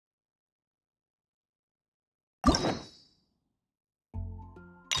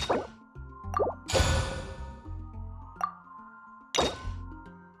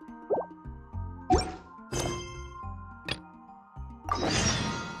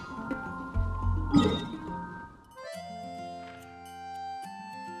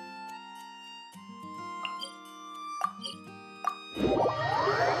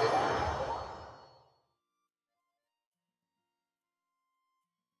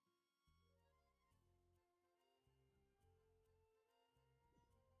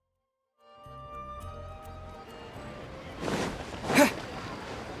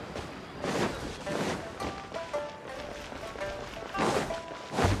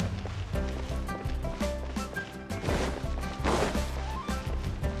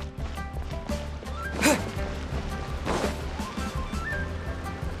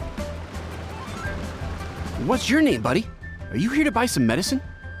What's your name, buddy? Are you here to buy some medicine?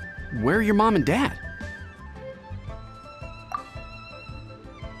 Where are your mom and dad?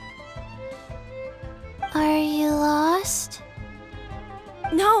 Are you lost?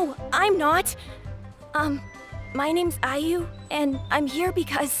 No, I'm not. My name's Ayu, and I'm here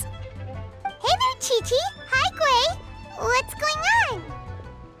because... Hey there, Chi-Chi! Hi, Gui! What's going on?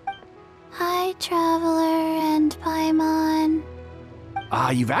 Hi, Traveler and Paimon.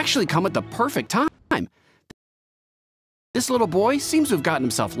 You've actually come at the perfect time. This little boy seems to have gotten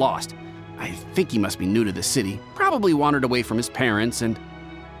himself lost. I think he must be new to the city, probably wandered away from his parents and...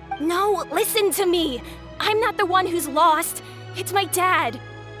 No, listen to me! I'm not the one who's lost. It's my dad.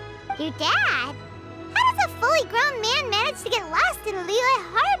 Your dad? How does a fully grown man manage to get lost in Liyue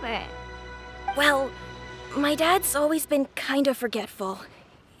Harbor? Well, my dad's always been kind of forgetful.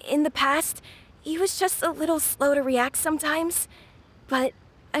 In the past, he was just a little slow to react sometimes. But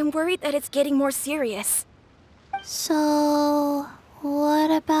I'm worried that it's getting more serious. So, what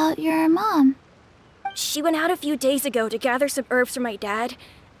about your mom? She went out a few days ago to gather some herbs for my dad,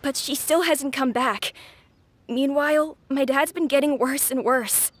 but she still hasn't come back. Meanwhile, my dad's been getting worse and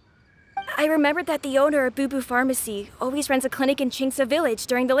worse. I remembered that the owner of Boo Boo Pharmacy always runs a clinic in Chingsa Village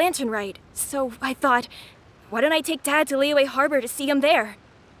during the Lantern Rite, so I thought, why don't I take Dad to Liyue Harbor to see him there?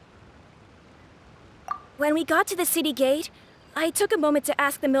 When we got to the city gate, I took a moment to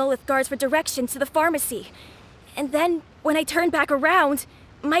ask the Millelith guards for directions to the pharmacy. And then, when I turned back around,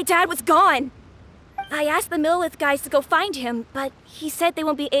 my dad was gone. I asked the Millelith guys to go find him, but he said they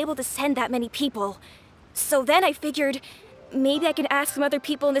won't be able to send that many people. So then I figured, maybe I can ask some other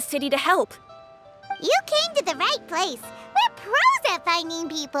people in the city to help. You came to the right place. We're pros at finding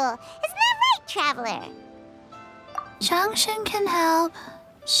people. Isn't that right, Traveler? Changshen can help.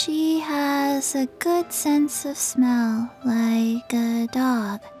 She has a good sense of smell, like a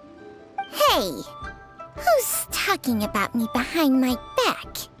dog. Hey, who's talking about me behind my back?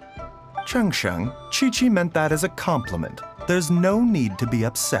 Chengsheng, Chi-Chi meant that as a compliment. There's no need to be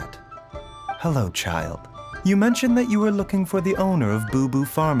upset. Hello, child. You mentioned that you were looking for the owner of Boo Boo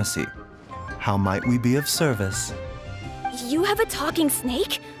Pharmacy. How might we be of service? You have a talking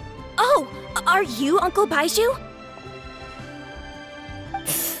snake? Oh, are you Uncle Baizhu?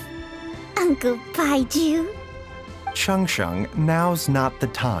 Uncle Baizhu? Chengsheng, now's not the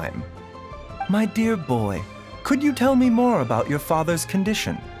time. My dear boy, could you tell me more about your father's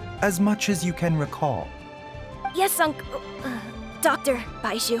condition, as much as you can recall? Yes, Dr.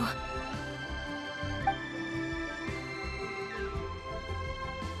 Baizhu.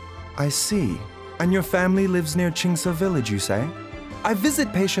 I see. And your family lives near Chingsa Village, you say? I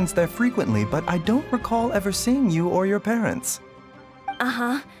visit patients there frequently, but I don't recall ever seeing you or your parents.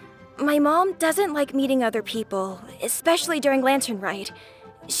 Uh-huh. My mom doesn't like meeting other people, especially during Lantern Rite.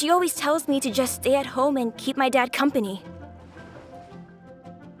 She always tells me to just stay at home and keep my dad company.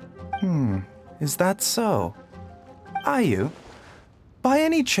 Is that so? Ayu, by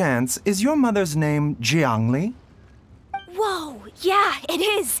any chance, is your mother's name Jiangli? Whoa, yeah, it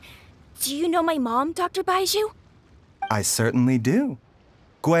is! Do you know my mom, Dr. Baizhu? I certainly do.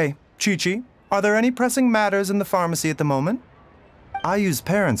 Gui, Chi-Chi, are there any pressing matters in the pharmacy at the moment? Ayu's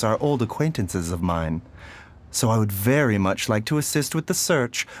parents are old acquaintances of mine, so I would very much like to assist with the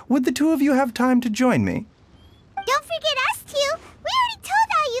search. Would the two of you have time to join me? Don't forget us two! We already told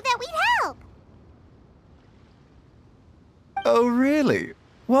Ayu that we'd help! Oh, really?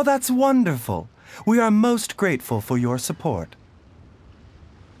 Well, that's wonderful. We are most grateful for your support.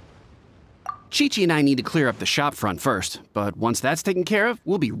 Chi-Chi and I need to clear up the shop front first, but once that's taken care of,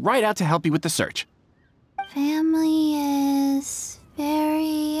 we'll be right out to help you with the search. Family is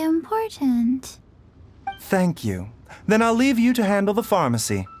very important. Thank you. Then I'll leave you to handle the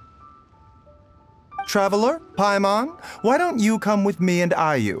pharmacy. Traveler, Paimon, why don't you come with me and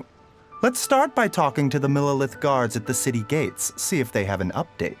Ayu? Let's start by talking to the Millelith guards at the city gates, see if they have an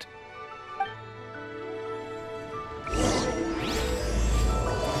update.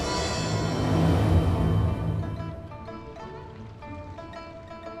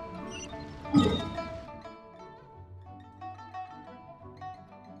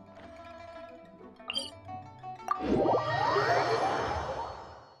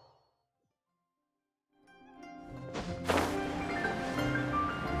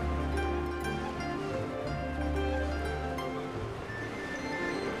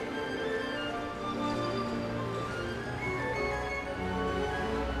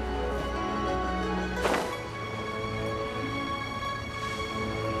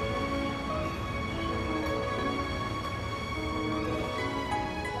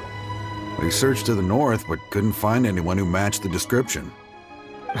 We searched to the north, but couldn't find anyone who matched the description.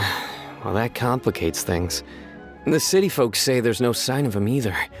 Well, that complicates things. The city folks say there's no sign of him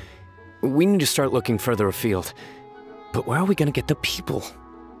either. We need to start looking further afield. But where are we gonna get the people?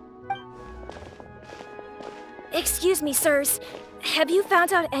 Excuse me, sirs. Have you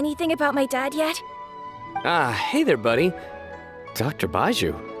found out anything about my dad yet? Ah, hey there, buddy. Dr.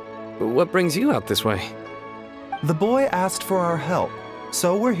 Baizhu. What brings you out this way? The boy asked for our help,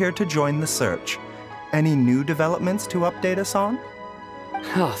 so we're here to join the search. Any new developments to update us on?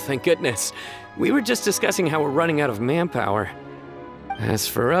 Oh, thank goodness. We were just discussing how we're running out of manpower. As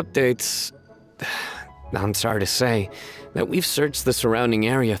for updates, I'm sorry to say that we've searched the surrounding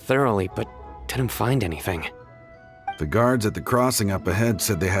area thoroughly, but didn't find anything. The guards at the crossing up ahead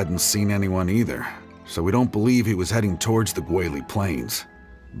said they hadn't seen anyone either, so we don't believe he was heading towards the Guili Plains.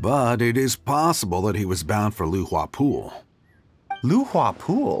 But it is possible that he was bound for Luhua Pool. Luhua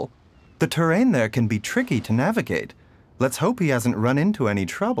Pool? The terrain there can be tricky to navigate. Let's hope he hasn't run into any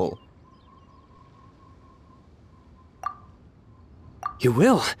trouble. You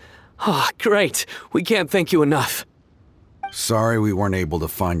will? Oh, great. We can't thank you enough. Sorry we weren't able to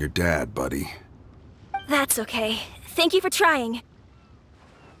find your dad, buddy. That's okay. Thank you for trying.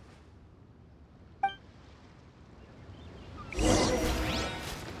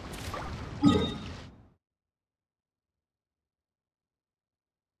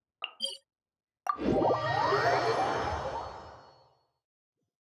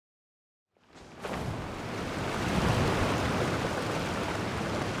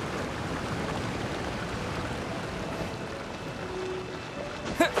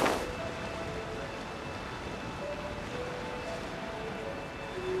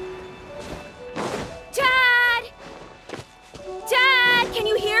 Dad! Dad, can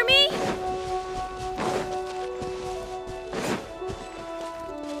you hear me?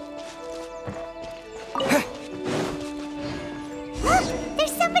 Look!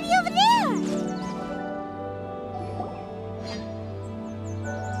 There's somebody over there!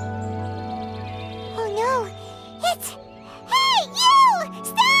 Oh no! It's... Hey, you!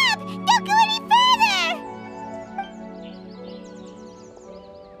 Stop! Don't go any further!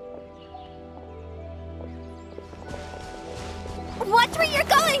 Watch where you're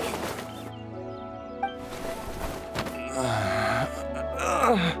going!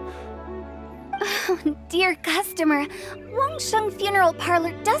 Dear customer, Wangsheng Funeral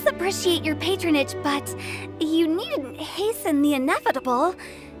Parlor does appreciate your patronage, but you needn't hasten the inevitable.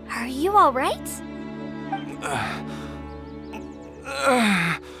 Are you all right?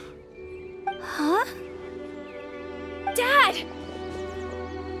 Huh? Dad!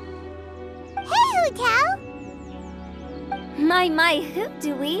 Hey, Hu Tao! My, who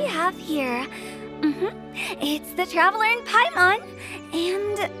do we have here? It's the Traveler in Paimon,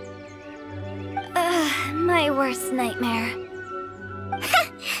 and... my worst nightmare.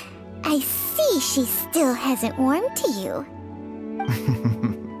 I see she still hasn't warmed to you.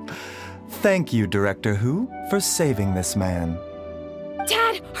 Thank you, Director Hu, for saving this man.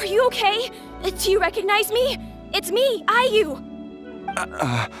 Dad, are you okay? Do you recognize me? It's me, Ayu!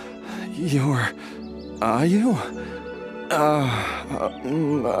 Are you?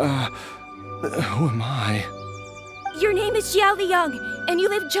 Who am I? Your name is Jiao Liang, and you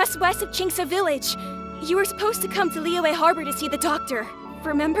live just west of Qingse Village. You were supposed to come to Liyue Harbor to see the doctor,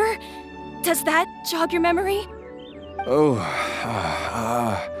 remember? Does that jog your memory? Oh,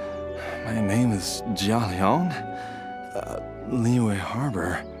 my name is Jia Liang. Liyue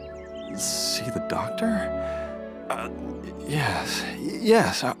Harbor. See the doctor?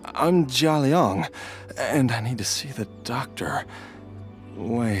 Yes, I'm Jia Liang, and I need to see the doctor.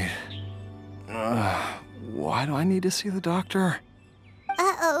 Wait, why do I need to see the doctor?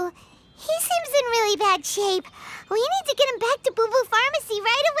 Uh-oh. He seems in really bad shape. We need to get him back to Boo Boo Pharmacy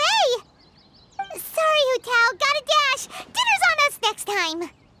right away. Sorry, Hu Tao. Gotta dash. Dinner's on us next time.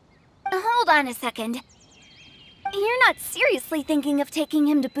 Hold on a second. You're not seriously thinking of taking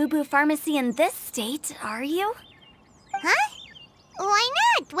him to Boo Boo Pharmacy in this state, are you? Huh? Why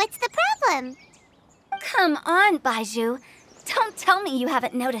not? What's the problem? Come on, Baizhu. Don't tell me you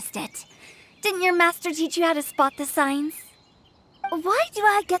haven't noticed it. Didn't your master teach you how to spot the signs? Why do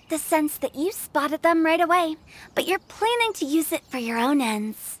I get the sense that you spotted them right away, but you're planning to use it for your own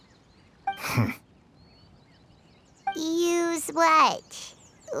ends? Use what?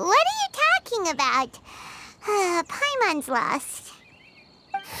 What are you talking about? Paimon's lost.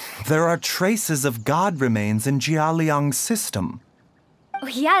 There are traces of god remains in Jia Liang's system.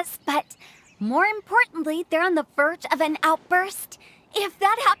 Yes, but more importantly, they're on the verge of an outburst. If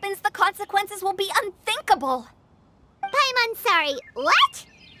that happens, the consequences will be unthinkable. Paimon, sorry. What?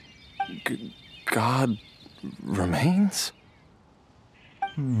 God remains?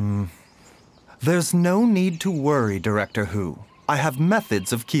 There's no need to worry, Director Hu. I have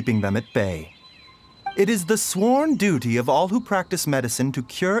methods of keeping them at bay. It is the sworn duty of all who practice medicine to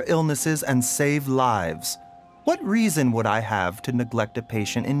cure illnesses and save lives. What reason would I have to neglect a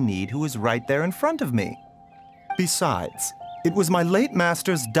patient in need who is right there in front of me? Besides, it was my late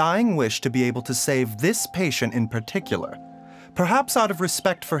master's dying wish to be able to save this patient in particular. Perhaps out of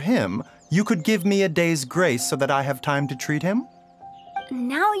respect for him, you could give me a day's grace so that I have time to treat him?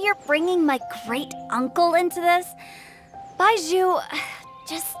 Now you're bringing my great-uncle into this? Baizhu,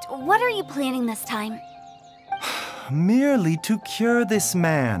 just what are you planning this time? Merely to cure this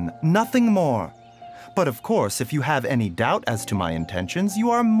man, nothing more. But of course, if you have any doubt as to my intentions, you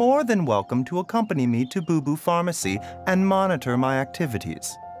are more than welcome to accompany me to Bubu Pharmacy and monitor my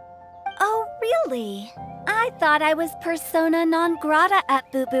activities. Oh, really? I thought I was persona non grata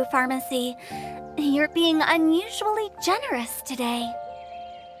at Bubu Pharmacy. You're being unusually generous today.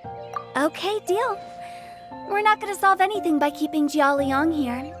 Okay, deal. We're not gonna solve anything by keeping Jialiang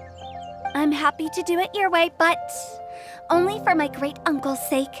here. I'm happy to do it your way, but only for my great-uncle's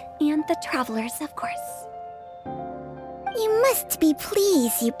sake and the travelers, of course. You must be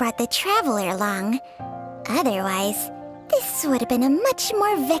pleased you brought the traveler along. Otherwise, this would have been a much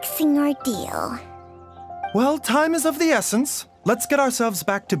more vexing ordeal. Well, time is of the essence. Let's get ourselves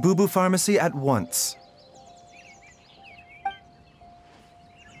back to Bubu Pharmacy at once.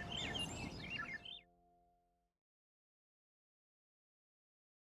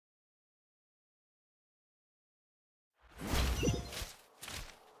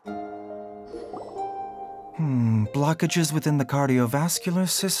 Blockages within the cardiovascular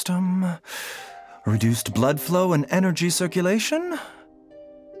system, reduced blood flow and energy circulation?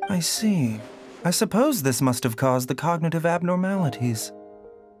 I see. I suppose this must have caused the cognitive abnormalities.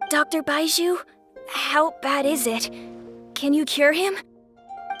 Dr. Baizhu, how bad is it? Can you cure him?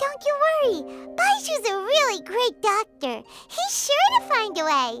 Don't you worry. Baizhu's a really great doctor. He's sure to find a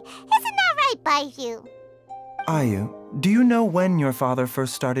way. Isn't that right, Baizhu? Ayu, do you know when your father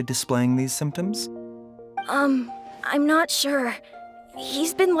first started displaying these symptoms? I'm not sure.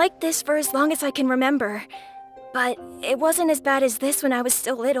 He's been like this for as long as I can remember. But it wasn't as bad as this when I was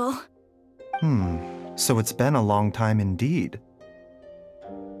still little. So it's been a long time indeed.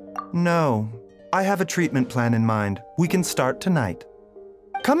 No, I have a treatment plan in mind. We can start tonight.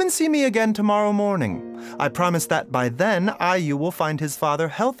 Come and see me again tomorrow morning. I promise that by then, Ayu will find his father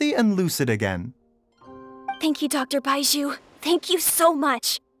healthy and lucid again. Thank you, Dr. Baizhu. Thank you so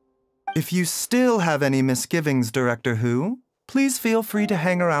much. If you still have any misgivings, Director Hu, please feel free to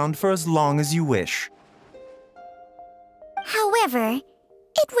hang around for as long as you wish. However,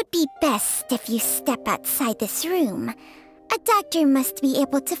 it would be best if you step outside this room. A doctor must be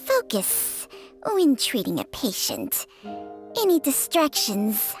able to focus when treating a patient. Any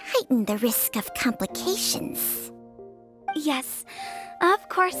distractions heighten the risk of complications. Yes, of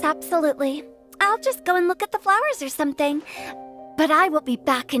course, absolutely. I'll just go and look at the flowers or something. But I will be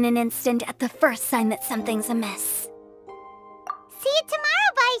back in an instant at the first sign that something's amiss. See you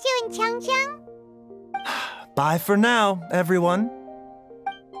tomorrow, Baizhu and Changcheng. Bye for now, everyone.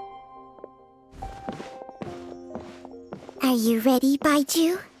 Are you ready,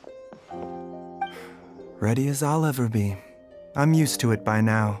 Baizhu? Ready as I'll ever be. I'm used to it by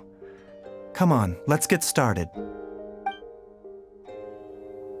now. Come on, let's get started.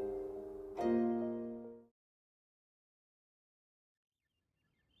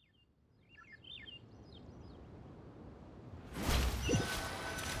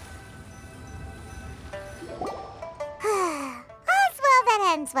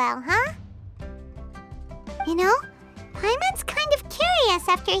 Ends well, huh? You know, Paimon's kind of curious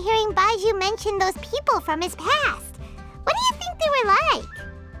after hearing Baizhu mention those people from his past. What do you think they were like?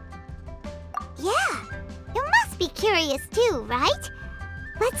 Yeah, you must be curious too, right?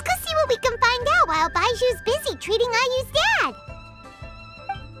 Let's go see what we can find out while Baizhu's busy treating Ayu's dad.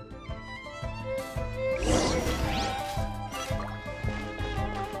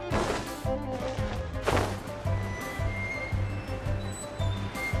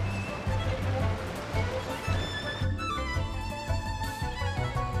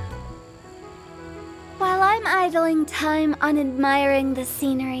 While I'm idling time on admiring the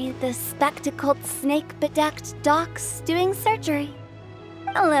scenery, the spectacled snake-bedecked docs doing surgery.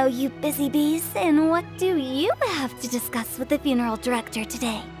 Hello, you busy bees, and what do you have to discuss with the funeral director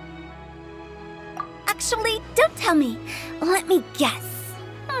today? Actually, don't tell me. Let me guess.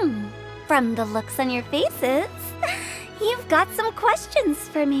 From the looks on your faces, you've got some questions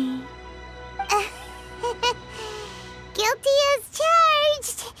for me. Guilty as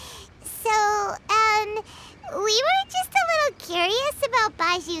charged. So, we were just a little curious about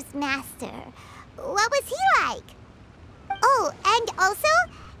Baizhu's master. What was he like? Oh, and also,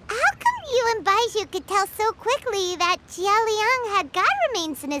 how come you and Baizhu could tell so quickly that Jia Liang had god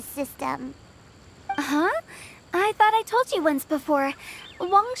remains in his system? Huh? I thought I told you once before.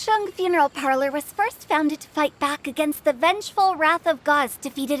 Wangsheng Funeral Parlor was first founded to fight back against the vengeful wrath of gods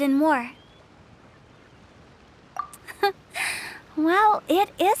defeated in war. Well, it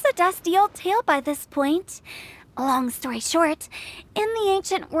is a dusty old tale by this point. Long story short, in the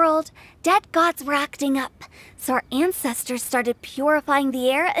ancient world, dead gods were acting up, so our ancestors started purifying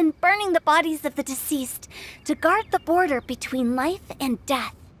the air and burning the bodies of the deceased to guard the border between life and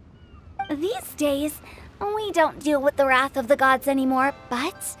death. These days, we don't deal with the wrath of the gods anymore,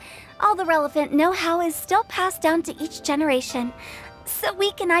 but all the relevant know-how is still passed down to each generation, so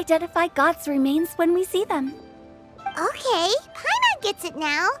we can identify gods' remains when we see them. Okay, Paimon gets it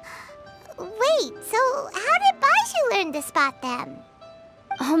now. Wait, so how did Baizhu learn to spot them?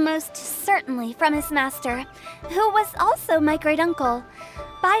 Almost certainly from his master, who was also my great-uncle.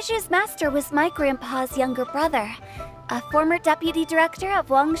 Baizhu's master was my grandpa's younger brother, a former deputy director of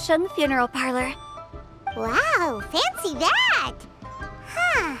Wangsheng Funeral Parlor. Wow, fancy that!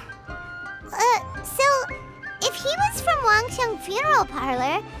 Huh. So, if he was from Wangsheng Funeral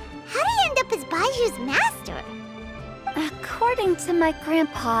Parlor, how did he end up as Baizhu's master? According to my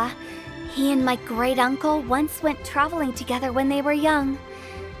grandpa, he and my great-uncle once went traveling together when they were young.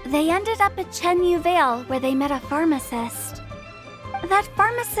 They ended up at Chenyu Vale, where they met a pharmacist. That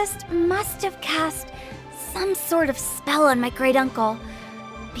pharmacist must have cast some sort of spell on my great-uncle,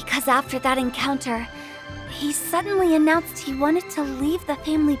 because after that encounter, he suddenly announced he wanted to leave the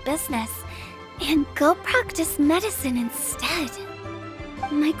family business and go practice medicine instead.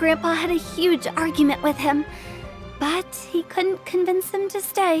 My grandpa had a huge argument with him, but he couldn't convince him to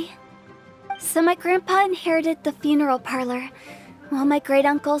stay. So my grandpa inherited the funeral parlor, while my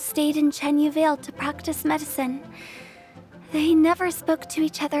great-uncle stayed in Chenyu Vale to practice medicine. They never spoke to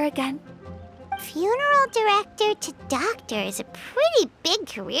each other again. Funeral director to doctor is a pretty big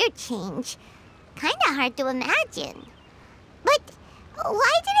career change. Kinda hard to imagine. But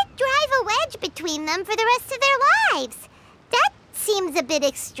why did it drive a wedge between them for the rest of their lives? That seems a bit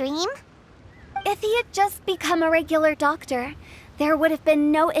extreme. If he had just become a regular doctor, there would have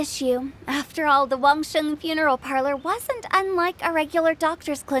been no issue. After all, the Wangsheng Funeral Parlor wasn't unlike a regular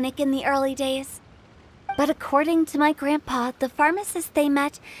doctor's clinic in the early days. But according to my grandpa, the pharmacist they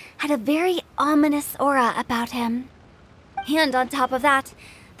met had a very ominous aura about him. And on top of that,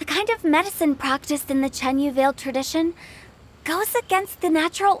 the kind of medicine practiced in the Chenyu Vale tradition goes against the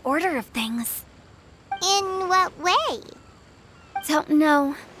natural order of things. In what way? Don't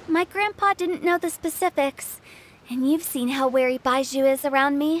know. My grandpa didn't know the specifics. And you've seen how wary Baizhu is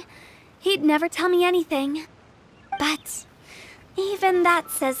around me. He'd never tell me anything. But even that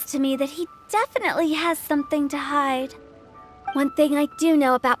says to me that he definitely has something to hide. One thing I do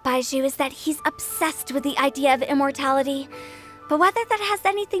know about Baizhu is that he's obsessed with the idea of immortality. But whether that has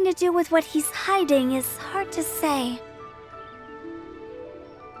anything to do with what he's hiding is hard to say.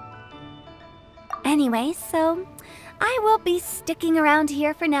 Anyway, so I will be sticking around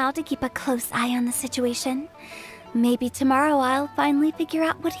here for now to keep a close eye on the situation. Maybe tomorrow I'll finally figure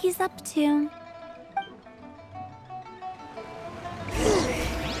out what he's up to.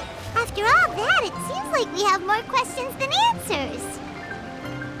 After all that, it seems like we have more questions than answers.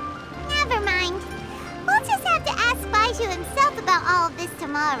 Never mind. We'll just have to ask Baizhu himself about all of this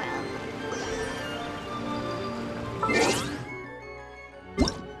tomorrow.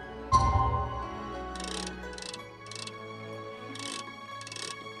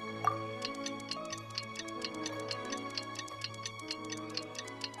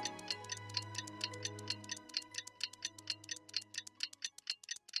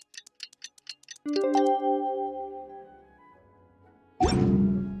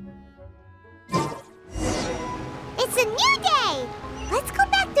 It's a new day! Let's go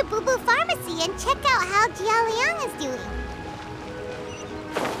back to Boo Boo Pharmacy and check out how Jia Liang is doing.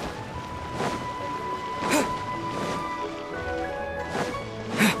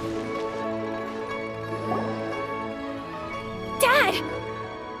 Dad!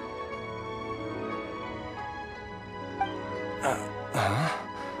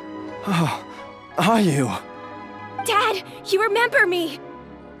 Oh, are you? Dad, you remember me!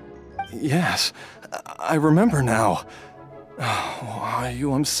 Yes, I remember now. Oh, are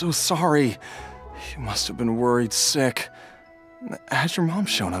you? I'm so sorry. You must have been worried sick. Has your mom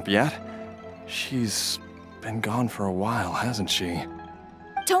shown up yet? She's been gone for a while, hasn't she?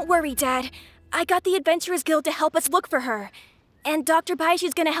 Don't worry, Dad. I got the Adventurers Guild to help us look for her. And Dr.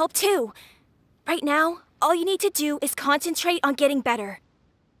 Baizhu's gonna help too. Right now, all you need to do is concentrate on getting better.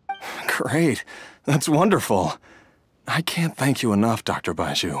 Great. That's wonderful. I can't thank you enough, Dr.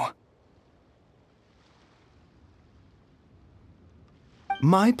 Baizhu.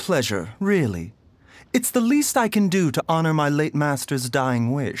 My pleasure, really. It's the least I can do to honor my late master's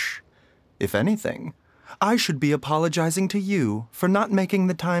dying wish. If anything, I should be apologizing to you for not making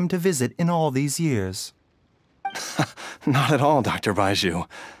the time to visit in all these years. Not at all, Dr. Baizhu.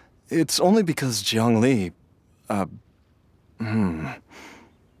 It's only because Jiang Li...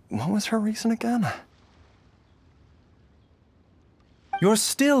 What was her reason again? You're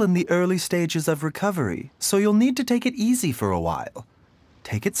still in the early stages of recovery, so you'll need to take it easy for a while.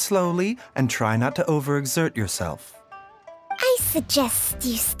 Take it slowly and try not to overexert yourself. I suggest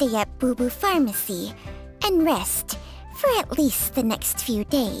you stay at Boo Boo Pharmacy and rest for at least the next few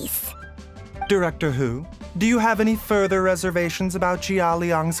days. Director Hu, do you have any further reservations about Jia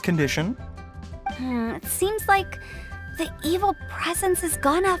Liang's condition? It seems like the evil presence is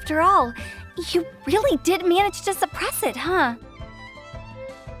gone after all. You really did manage to suppress it, huh?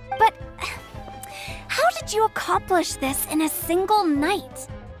 But how did you accomplish this in a single night?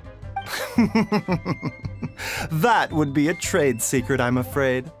 That would be a trade secret, I'm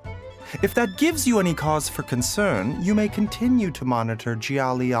afraid. If that gives you any cause for concern, you may continue to monitor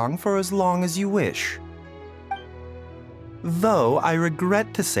Jia Liang for as long as you wish. Though I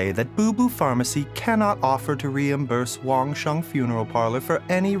regret to say that Boo Boo Pharmacy cannot offer to reimburse Wang Sheng Funeral Parlor for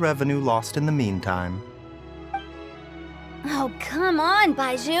any revenue lost in the meantime. Oh, come on,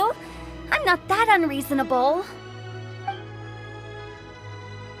 Baizhu. I'm not that unreasonable.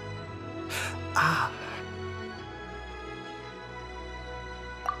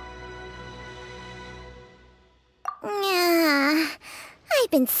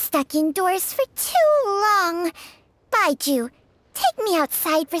 I've been stuck indoors for too long. Baizhu, take me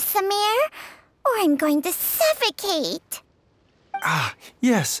outside for some air, or I'm going to suffocate.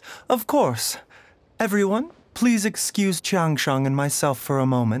 Yes, of course. Everyone, please excuse Qiangsheng and myself for a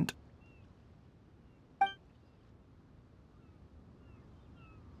moment.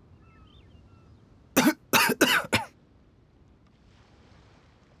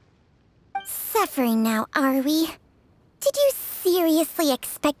 Suffering now, are we? Did you seriously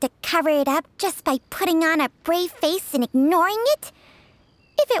expect to cover it up just by putting on a brave face and ignoring it?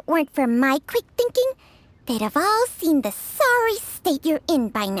 If it weren't for my quick thinking, they'd have all seen the sorry state you're in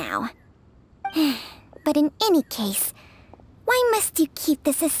by now. But in any case, why must you keep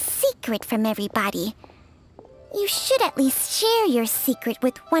this a secret from everybody? You should at least share your secret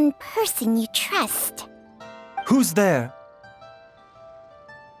with one person you trust. Who's there?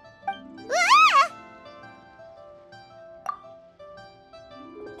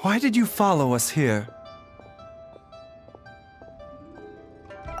 Why did you follow us here?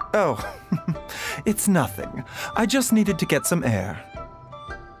 Oh, it's nothing. I just needed to get some air.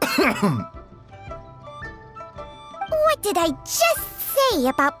 What did I just say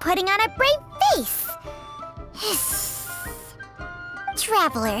about putting on a brave face?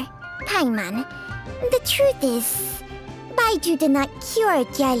 Traveler, Paimon, the truth is, Baizhu did not cure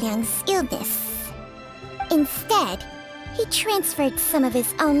Jia Liang's illness. Instead, he transferred some of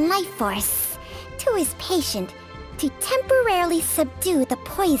his own life force to his patient to temporarily subdue the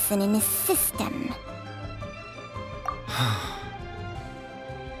poison in his system.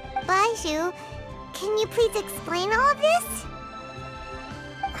 Baizhu, can you please explain all of this?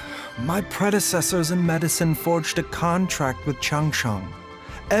 My predecessors in medicine forged a contract with Qiangsheng.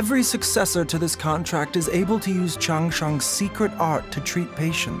 Every successor to this contract is able to use Qiangsheng's secret art to treat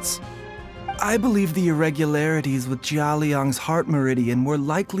patients. I believe the irregularities with Jia Liang's heart meridian were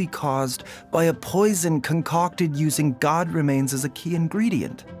likely caused by a poison concocted using god remains as a key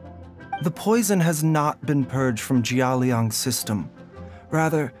ingredient. The poison has not been purged from Jia Liang's system.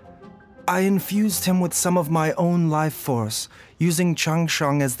 Rather, I infused him with some of my own life force, using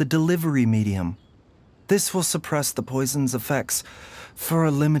Qiangsheng as the delivery medium. This will suppress the poison's effects for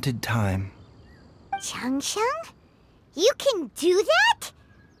a limited time. Qiangsheng? You can do that?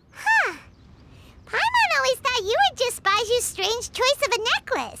 Huh. Paimon always thought you were just Baizhu's strange choice of a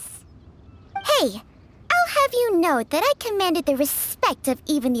necklace. Hey, I'll have you know that I commanded the respect of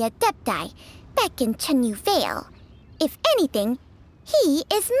even the Adepti back in Chenyu Vale. If anything, he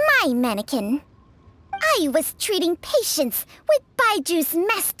is my mannequin. I was treating patients with Baiju's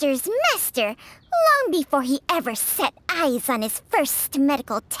master's master long before he ever set eyes on his first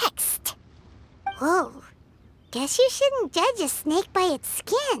medical text. Whoa, guess you shouldn't judge a snake by its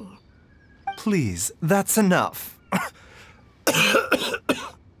skin. Please, that's enough.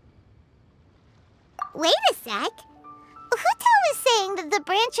 Wait a sec. Huto was saying that the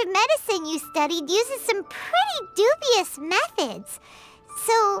branch of medicine you studied uses some pretty dubious methods.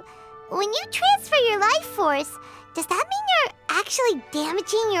 So, when you transfer your life force, does that mean you're actually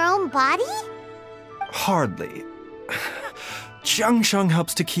damaging your own body? Hardly. Jiangsheng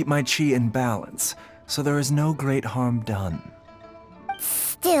helps to keep my chi in balance, so there is no great harm done.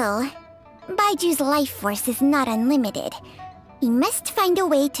 Still, Baiju's life force is not unlimited. We must find a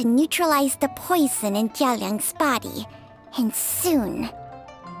way to neutralize the poison in Jialiang's body, and soon.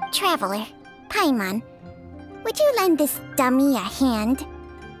 Traveler, Paimon, would you lend this dummy a hand?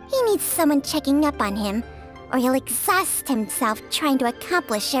 He needs someone checking up on him, or he'll exhaust himself trying to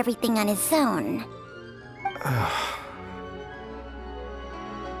accomplish everything on his own.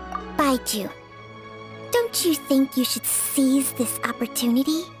 Baizhu, don't you think you should seize this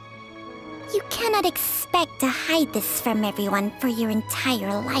opportunity? You cannot expect to hide this from everyone for your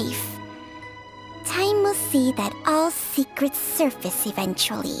entire life. Time will see that all secrets surface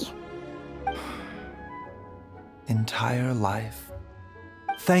eventually. Entire life?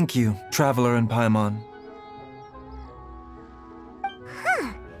 Thank you, Traveler and Paimon.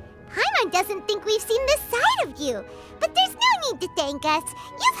 Huh. Paimon doesn't think we've seen this side of you. But there's no need to thank us.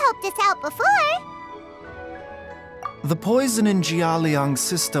 You've helped us out before. The poison in Jialiang's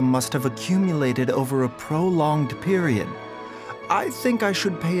system must have accumulated over a prolonged period. I think I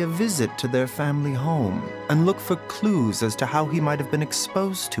should pay a visit to their family home and look for clues as to how he might have been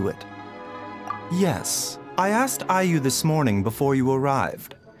exposed to it. Yes, I asked Ayu this morning before you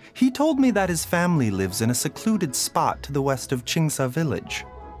arrived. He told me that his family lives in a secluded spot to the west of Qingsa village.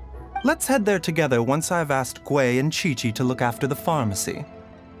 Let's head there together once I've asked Gui and Qiqi to look after the pharmacy.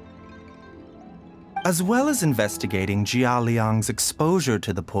 As well as investigating Jialiang's exposure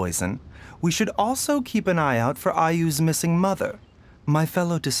to the poison, we should also keep an eye out for Ayu's missing mother, my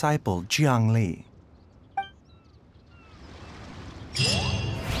fellow disciple Jiang Li.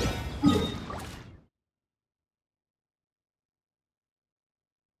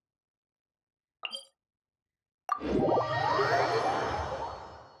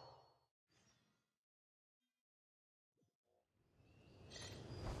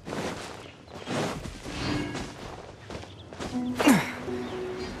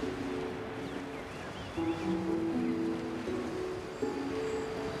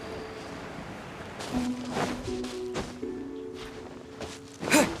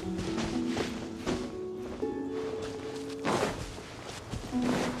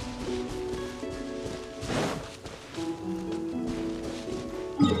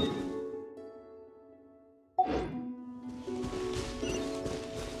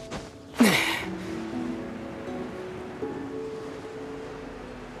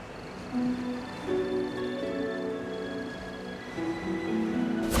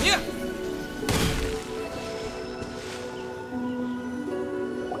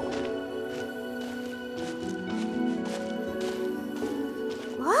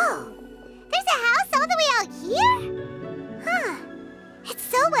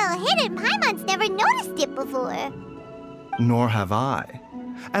 Nor have I.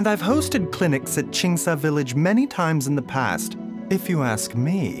 And I've hosted clinics at Qingsa Village many times in the past. If you ask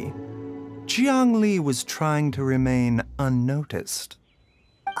me, Jiang Li was trying to remain unnoticed.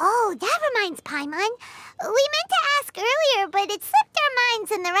 Oh, that reminds Paimon. We meant to ask earlier, but it slipped our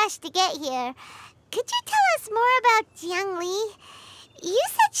minds in the rush to get here. Could you tell us more about Jiang Li? You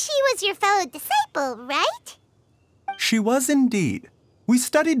said she was your fellow disciple, right? She was indeed. We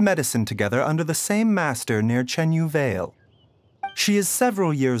studied medicine together under the same master near Chenyu Vale. She is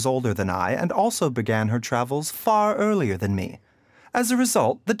several years older than I and also began her travels far earlier than me. As a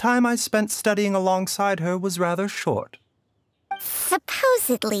result, the time I spent studying alongside her was rather short.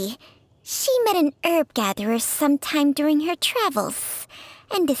 Supposedly, she met an herb gatherer sometime during her travels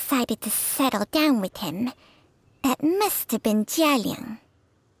and decided to settle down with him. That must have been Jialiang.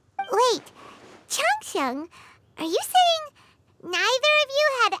 Wait, Changsheng, are you saying neither of you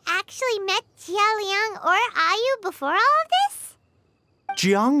had actually met Jialiang or Ayu before all of this?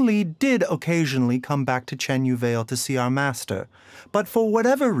 Jiang Li did occasionally come back to Chenyu Vale to see our master, but for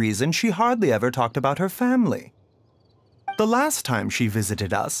whatever reason, she hardly ever talked about her family. The last time she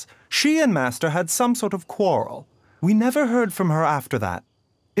visited us, she and master had some sort of quarrel. We never heard from her after that.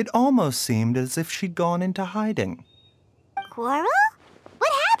 It almost seemed as if she'd gone into hiding. Quarrel?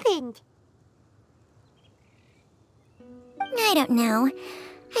 What happened? I don't know.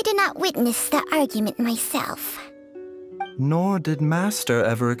 I did not witness the argument myself. Nor did Master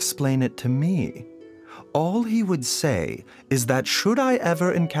ever explain it to me. All he would say is that should I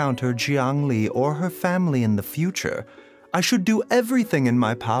ever encounter Jiang Li or her family in the future, I should do everything in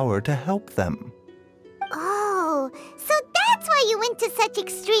my power to help them. Oh, so that's why you went to such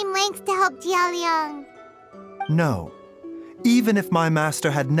extreme lengths to help Jialiang. No. Even if my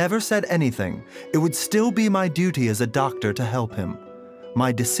master had never said anything, it would still be my duty as a doctor to help him.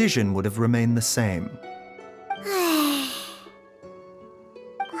 My decision would have remained the same.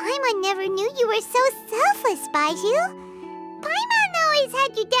 Paimon never knew you were so selfless, Baizhu. Paimon always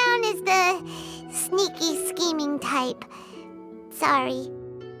had you down as the sneaky, scheming type. Sorry.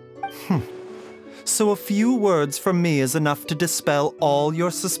 So a few words from me is enough to dispel all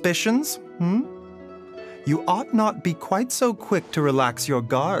your suspicions, You ought not be quite so quick to relax your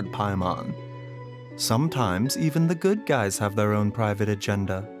guard, Paimon. Sometimes even the good guys have their own private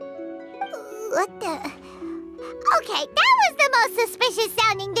agenda. What the? Okay, that was the most suspicious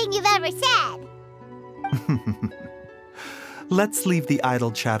sounding thing you've ever said. Let's leave the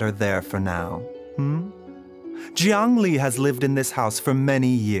idle chatter there for now, Jiang Li has lived in this house for many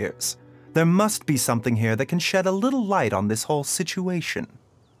years. There must be something here that can shed a little light on this whole situation.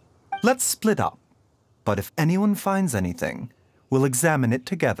 Let's split up, but if anyone finds anything, we'll examine it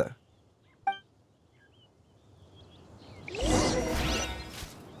together.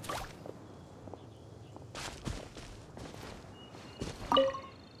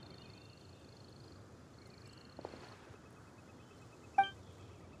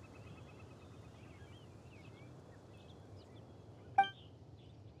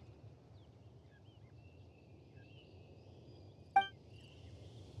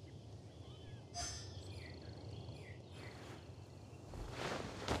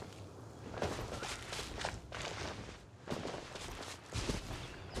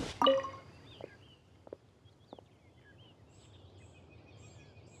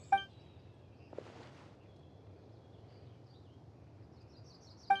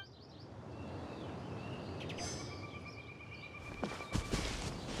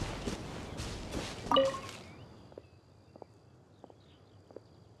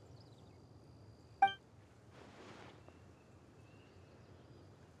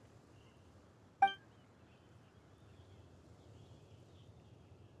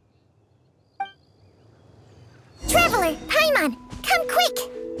 Traveler, Paimon, come quick!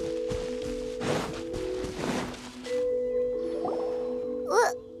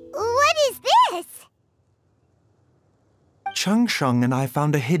 What is this? Chung Sheng and I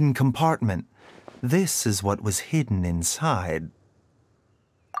found a hidden compartment. This is what was hidden inside.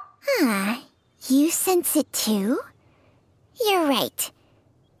 You sense it too? You're right.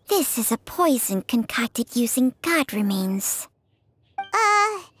 This is a poison concocted using god remains.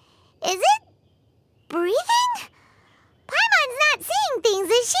 Is it breathing? Paimon's not seeing things,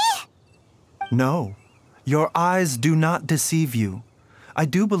 is she? No, your eyes do not deceive you. I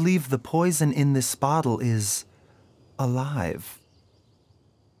do believe the poison in this bottle is alive.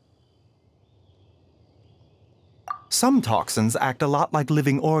 Some toxins act a lot like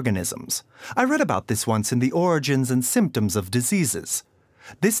living organisms. I read about this once in the Origins and Symptoms of Diseases.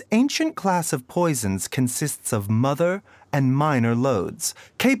 This ancient class of poisons consists of mother and minor loads,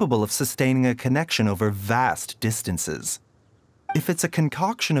 capable of sustaining a connection over vast distances. If it's a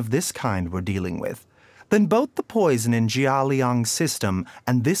concoction of this kind we're dealing with, then both the poison in Jialiang's system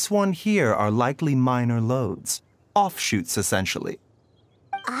and this one here are likely minor loads. Offshoots, essentially.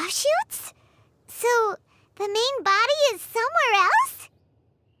 Offshoots? So, the main body is somewhere else?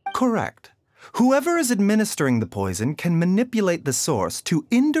 Correct. Whoever is administering the poison can manipulate the source to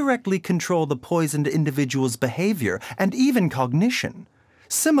indirectly control the poisoned individual's behavior and even cognition.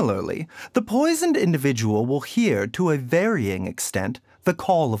 Similarly, the poisoned individual will hear, to a varying extent, the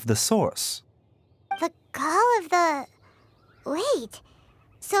call of the source. The call of the... Wait.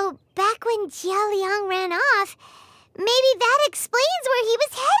 So, back when Jialiang ran off, maybe that explains where he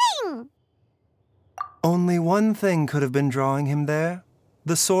was heading! Only one thing could have been drawing him there.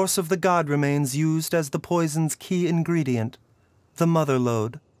 The source of the god remains used as the poison's key ingredient, the mother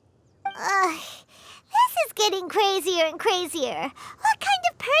lode. This is getting crazier and crazier. What kind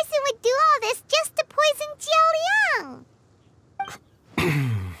of person would do all this just to poison Jialiang?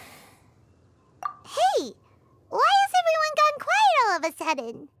 Hey, why has everyone gone quiet all of a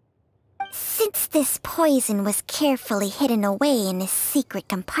sudden? Since this poison was carefully hidden away in a secret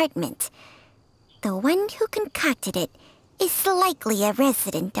compartment, the one who concocted it is likely a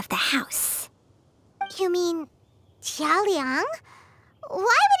resident of the house. You mean Jialiang? Why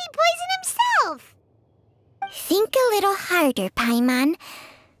would he poison himself? Think a little harder, Paimon.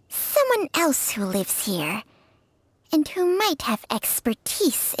 Someone else who lives here, and who might have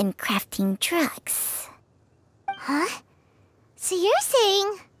expertise in crafting drugs. Huh? So you're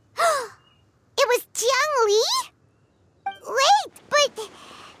saying... it was Jiang Li? Wait, but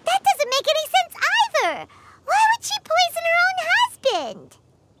that doesn't make any sense either! Why would she poison her own husband?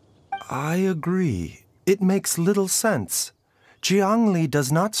 I agree. It makes little sense. Jiangli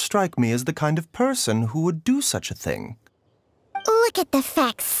does not strike me as the kind of person who would do such a thing. Look at the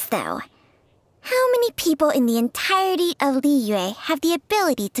facts, though. How many people in the entirety of Liyue have the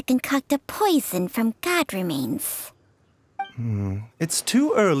ability to concoct a poison from god remains? It's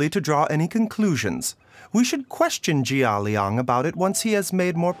too early to draw any conclusions. We should question Jia Liang about it once he has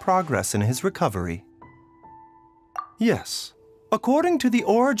made more progress in his recovery. Yes. According to the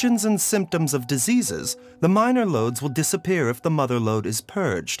origins and symptoms of diseases, the minor loads will disappear if the mother load is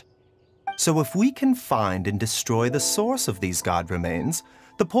purged. So if we can find and destroy the source of these god remains,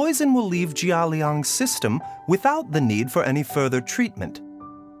 the poison will leave Jia Liang's system without the need for any further treatment.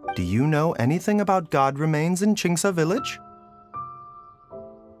 Do you know anything about god remains in Qingsa village?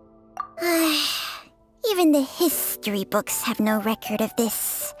 Even the history books have no record of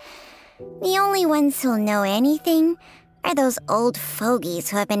this. The only ones who'll know anything are those old fogies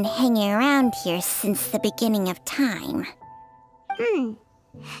who have been hanging around here since the beginning of time. Didn't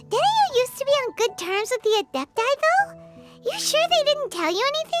you used to be on good terms with the Adepti, though? You sure they didn't tell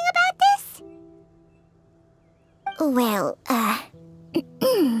you anything about this? Well,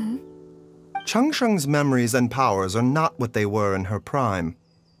 Changsheng's memories and powers are not what they were in her prime.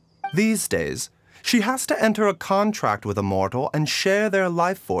 These days, she has to enter a contract with a mortal and share their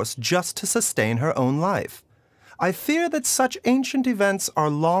life force just to sustain her own life. I fear that such ancient events are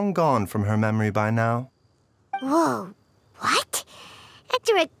long gone from her memory by now. Whoa, what?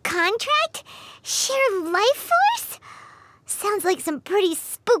 Enter a contract? Share life force? Sounds like some pretty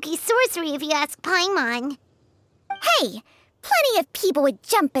spooky sorcery if you ask Paimon. hey, plenty of people would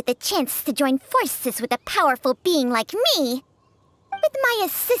jump at the chance to join forces with a powerful being like me. With my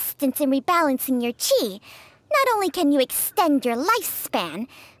assistance in rebalancing your chi, not only can you extend your lifespan,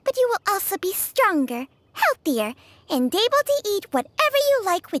 but you will also be stronger, healthier, and able to eat whatever you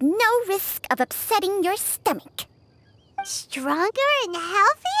like with no risk of upsetting your stomach. Stronger and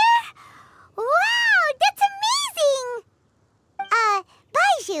healthier? Wow, that's amazing!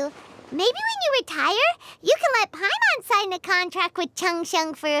 Baizhu, maybe when you retire, you can let Paimon sign a contract with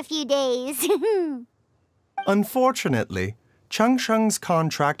Changsheng for a few days. Unfortunately, Changsheng's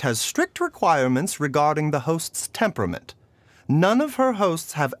contract has strict requirements regarding the host's temperament. None of her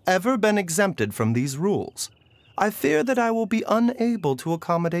hosts have ever been exempted from these rules. I fear that I will be unable to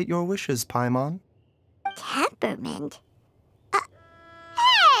accommodate your wishes, Paimon. Temperament?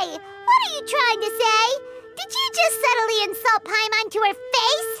 Hey! What are you trying to say? Did you just subtly insult Paimon to her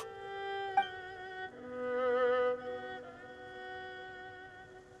face?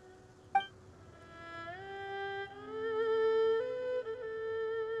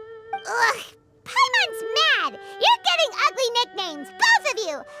 Ugh! Paimon's mad! You're getting ugly nicknames, both of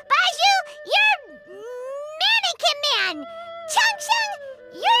you! Baizhu, you're Mannequin Man! Changsheng,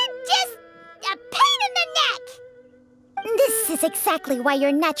 you're just a pain in the neck! This is exactly why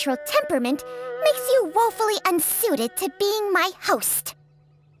your natural temperament makes you woefully unsuited to being my host.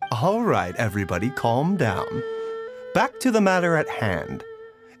 All right, everybody, calm down. Back to the matter at hand.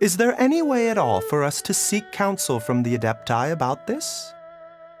 Is there any way at all for us to seek counsel from the Adepti about this?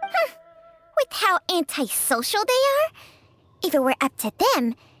 With how antisocial they are, if it were up to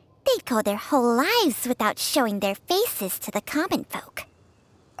them, they'd go their whole lives without showing their faces to the common folk.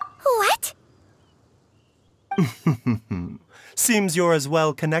 What? Seems you're as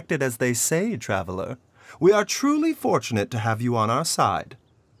well connected as they say, traveler. We are truly fortunate to have you on our side.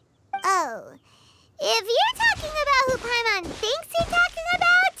 Oh, if you're talking about who Paimon thinks you're talking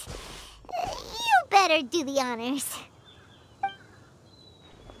about, you better do the honors.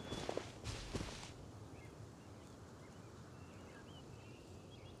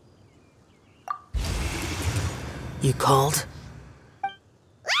 You called?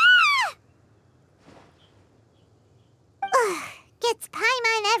 Gets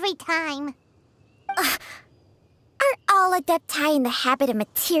Paimon every time. Are all Adepti in the habit of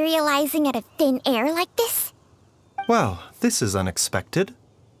materializing out of thin air like this? Well, this is unexpected.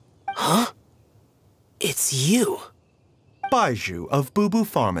 Huh? It's you. Baizhu of Boo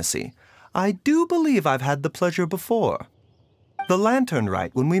Pharmacy. I do believe I've had the pleasure before. The Lantern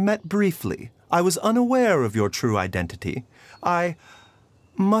Rite, when we met briefly, I was unaware of your true identity. I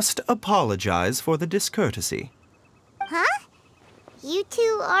must apologize for the discourtesy. Huh? You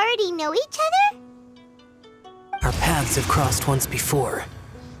two already know each other? Our paths have crossed once before.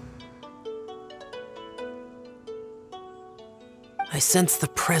 I sense the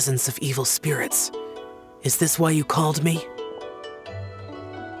presence of evil spirits. Is this why you called me?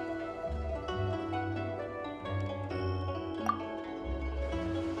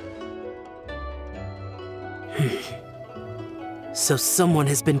 So someone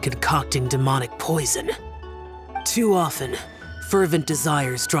has been concocting demonic poison. Too often, fervent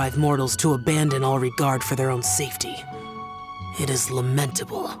desires drive mortals to abandon all regard for their own safety. It is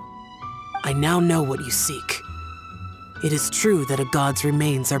lamentable. I now know what you seek. It is true that a god's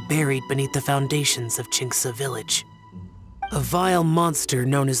remains are buried beneath the foundations of Qingce village. A vile monster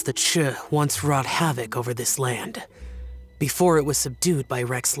known as the Che once wrought havoc over this land, before it was subdued by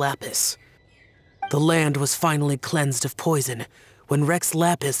Rex Lapis. The land was finally cleansed of poison when Rex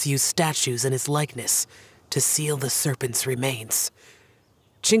Lapis used statues in his likeness to seal the serpent's remains.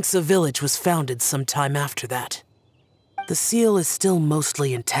 Qingce village was founded some time after that. The seal is still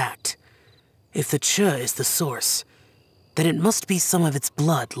mostly intact. If the Che is the source, then it must be some of its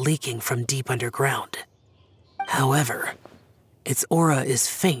blood leaking from deep underground. However, its aura is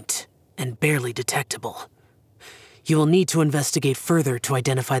faint and barely detectable. You will need to investigate further to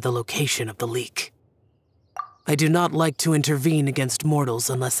identify the location of the leak. I do not like to intervene against mortals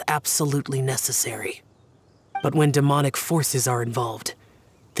unless absolutely necessary. But when demonic forces are involved,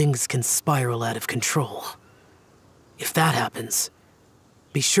 things can spiral out of control. If that happens,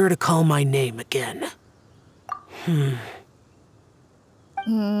 be sure to call my name again.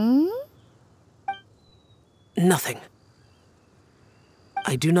 Nothing.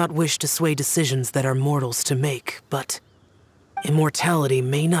 I do not wish to sway decisions that are mortals to make, but immortality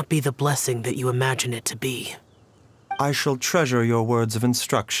may not be the blessing that you imagine it to be. I shall treasure your words of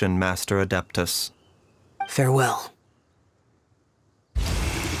instruction, Master Adeptus. Farewell.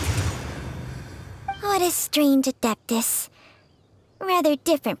 What a strange Adeptus. Rather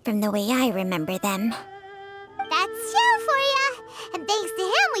different from the way I remember them. That's Xiao for ya! And thanks to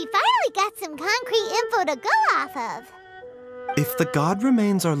him, we finally got some concrete info to go off of. If the god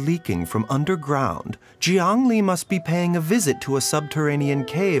remains are leaking from underground, Jiangli must be paying a visit to a subterranean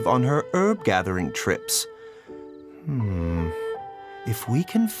cave on her herb-gathering trips. If we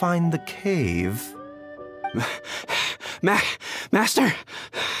can find the cave... Master!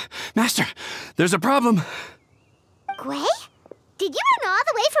 Master, there's a problem! Gui? Did you run all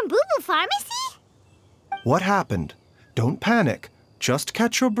the way from Boo Boo Pharmacy? What happened? Don't panic. Just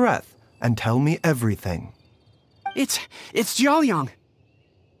catch your breath and tell me everything. It's Jiaoliang.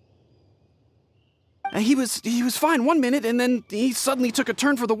 He was fine one minute, and then he suddenly took a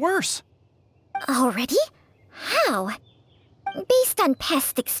turn for the worse. Already? How? Based on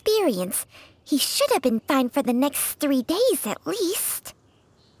past experience, he should have been fine for the next 3 days at least.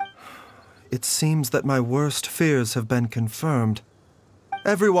 It seems that my worst fears have been confirmed.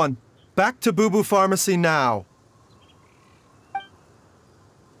 Everyone, back to Boo Boo Pharmacy now!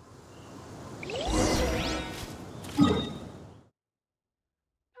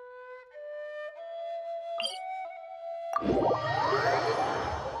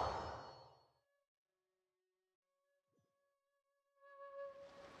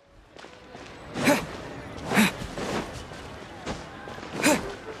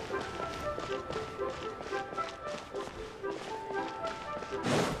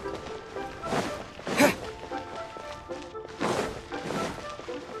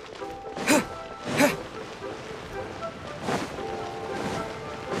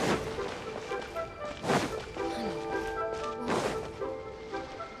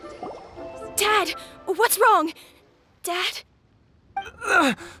 Dad! What's wrong? Dad?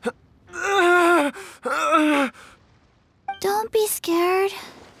 Don't be scared.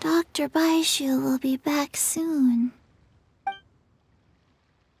 Dr. Baizhu will be back soon.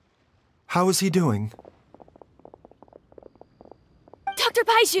 How is he doing? Dr.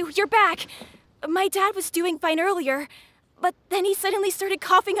 Baizhu, you're back! My dad was doing fine earlier, but then he suddenly started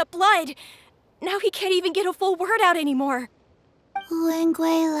coughing up blood. Now he can't even get a full word out anymore. When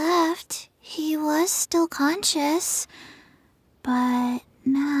Gui left, he was still conscious. But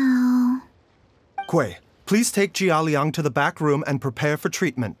now... Gui, please take Jiaoliang to the back room and prepare for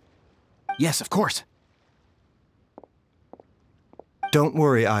treatment. Yes, of course. Don't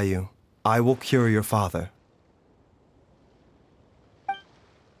worry, Ayu. I will cure your father.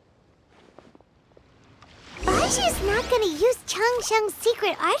 Baizhu's not gonna use Changsheng's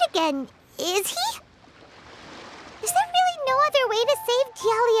secret art again, is he? Is there really no other way to save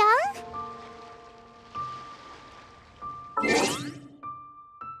Jiaoliang?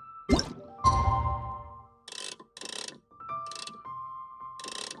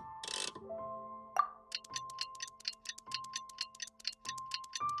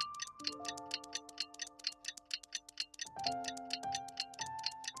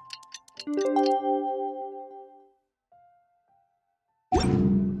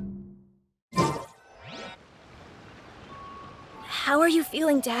 How are you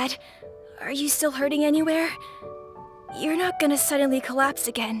feeling, Dad? Are you still hurting anywhere? You're not gonna suddenly collapse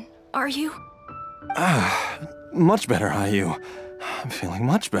again, are you? Much better, Ayu. I'm feeling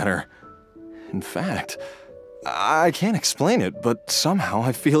much better. In fact, I can't explain it, but somehow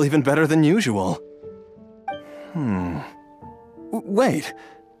I feel even better than usual. Wait,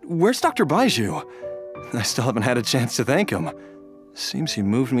 where's Dr. Baizhu? I still haven't had a chance to thank him. Seems he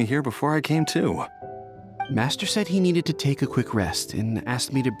moved me here before I came to. Master said he needed to take a quick rest and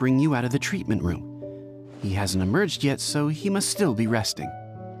asked me to bring you out of the treatment room. He hasn't emerged yet, so he must still be resting.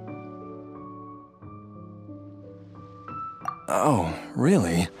 Oh,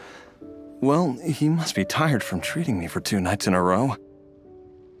 really? Well, he must be tired from treating me for 2 nights in a row.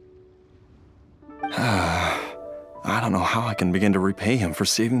 I don't know how I can begin to repay him for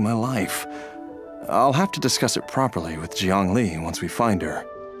saving my life. I'll have to discuss it properly with Jiangli once we find her.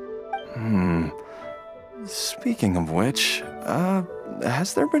 Speaking of which,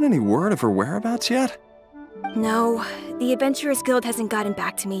 has there been any word of her whereabouts yet? No, the Adventurers Guild hasn't gotten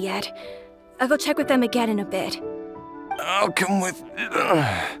back to me yet. I'll go check with them again in a bit. I'll come with...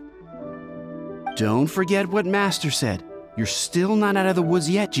 Don't forget what Master said. You're still not out of the woods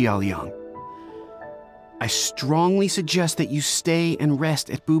yet, Jialiang. I strongly suggest that you stay and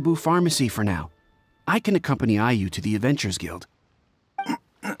rest at Boo Boo Pharmacy for now. I can accompany Ayu to the Adventurers Guild.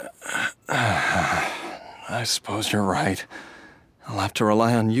 I suppose you're right. I'll have to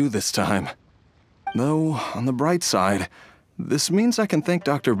rely on you this time. Though, on the bright side, this means I can thank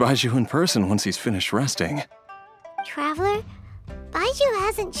Dr. Baizhu in person once he's finished resting. Traveler, Baizhu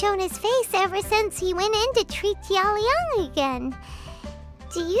hasn't shown his face ever since he went in to treat Jialiang again.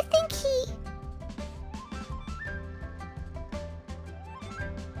 Do you think he...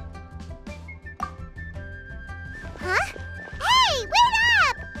 Huh? Hey, wait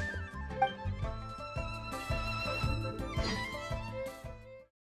up!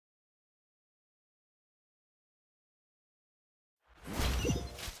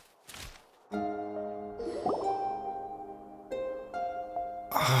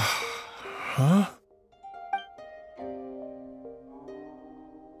 Huh?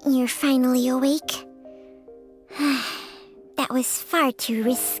 You're finally awake? That was far too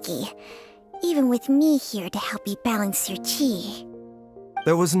risky, even with me here to help you balance your chi.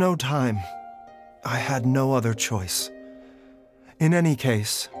 There was no time. I had no other choice. In any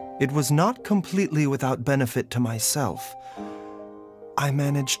case, it was not completely without benefit to myself. I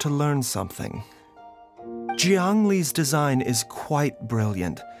managed to learn something. Jiangli's design is quite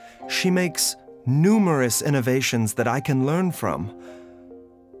brilliant. She makes numerous innovations that I can learn from.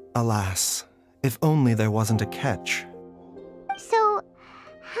 Alas, if only there wasn't a catch. So,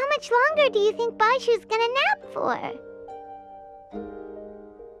 how much longer do you think Baizhu's gonna nap for?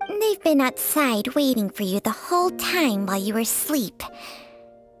 They've been outside waiting for you the whole time while you were asleep.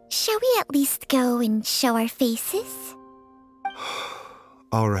 Shall we at least go and show our faces?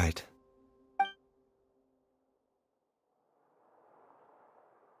 All right.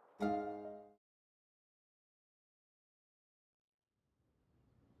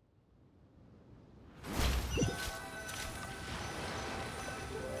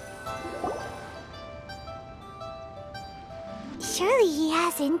 Surely he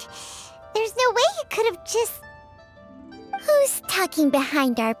hasn't. There's no way he could have just... Who's talking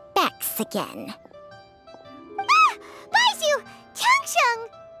behind our backs again? Ah! Baizhu! Changsheng!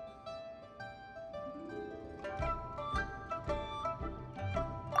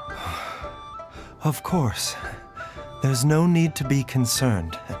 Of course. There's no need to be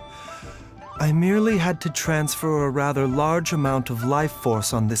concerned. I merely had to transfer a rather large amount of life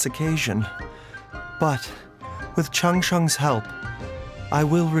force on this occasion. But, with Changsheng's help, I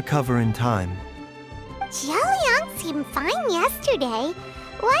will recover in time. Jialiang seemed fine yesterday.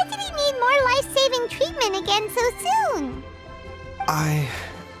 Why did he need more life-saving treatment again so soon? I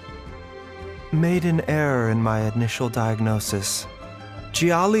made an error in my initial diagnosis.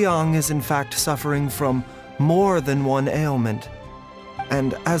 Jialiang is in fact suffering from more than one ailment.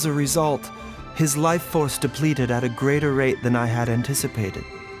 And as a result, his life force depleted at a greater rate than I had anticipated.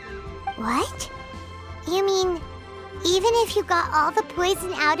 What? You mean, even if you got all the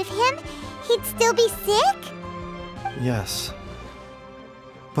poison out of him, he'd still be sick? Yes.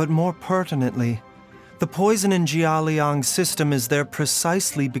 But more pertinently, the poison in Jialiang's system is there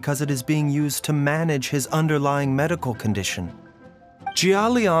precisely because it is being used to manage his underlying medical condition.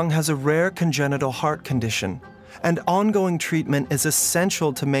 Jialiang has a rare congenital heart condition, and ongoing treatment is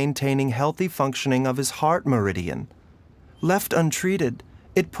essential to maintaining healthy functioning of his heart meridian. Left untreated,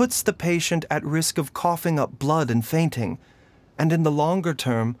 it puts the patient at risk of coughing up blood and fainting, and in the longer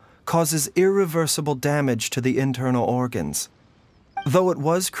term, causes irreversible damage to the internal organs. Though it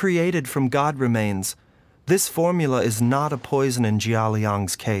was created from God remains, this formula is not a poison in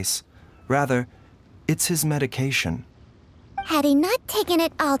Jialiang's case. Rather, It's his medication. Had he not taken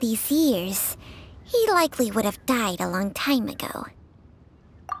it all these years, he likely would have died a long time ago.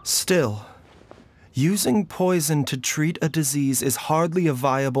 Still, using poison to treat a disease is hardly a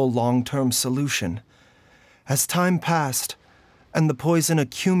viable long-term solution. As time passed, and the poison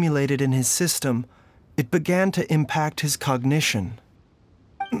accumulated in his system, it began to impact his cognition.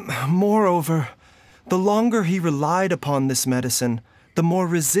 Moreover, the longer he relied upon this medicine, the more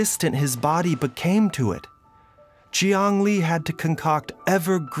resistant his body became to it. Jiang Li had to concoct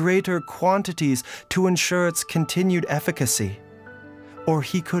ever greater quantities to ensure its continued efficacy, or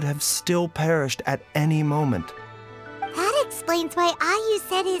he could have still perished at any moment. That explains why Ayu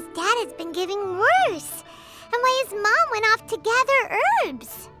said his dad has been getting worse, and why his mom went off to gather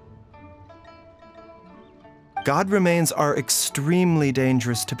herbs. God remains are extremely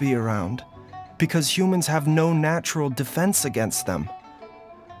dangerous to be around, because humans have no natural defense against them.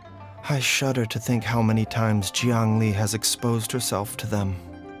 I shudder to think how many times Jiang Li has exposed herself to them.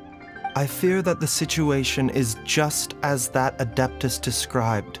 I fear that the situation is just as that Adeptus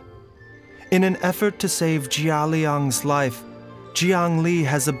described. In an effort to save Jia Liang's life, Jiang Li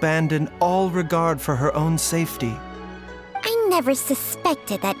has abandoned all regard for her own safety. I never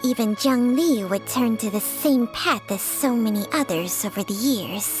suspected that even Jiang Li would turn to the same path as so many others over the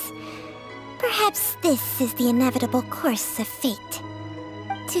years. Perhaps this is the inevitable course of fate.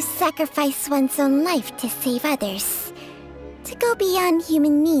 To sacrifice one's own life to save others. To go beyond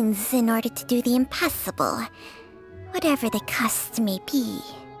human means in order to do the impossible, whatever the cost may be.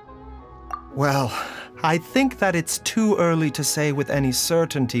 Well, I think that it's too early to say with any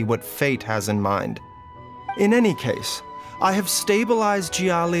certainty what fate has in mind. In any case, I have stabilized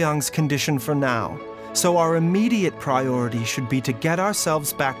Jia Liang's condition for now, so our immediate priority should be to get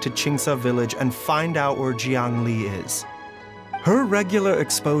ourselves back to Qingsa village and find out where Jiang Li is. Her regular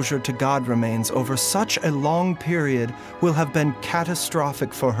exposure to God remains over such a long period will have been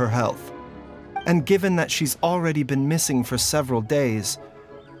catastrophic for her health. And given that she's already been missing for several days,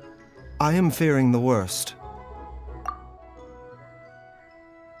 I am fearing the worst.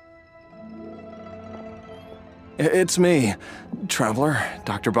 It's me, Traveler,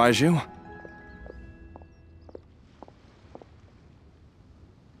 Dr. Baizhu.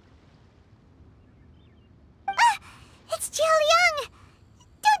 It's Jiao Liang!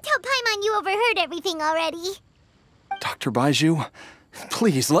 Don't tell Paimon you overheard everything already. Dr. Baizhu,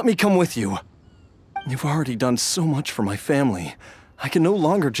 please let me come with you. You've already done so much for my family. I can no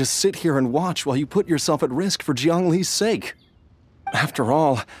longer just sit here and watch while you put yourself at risk for Jiang Li's sake. After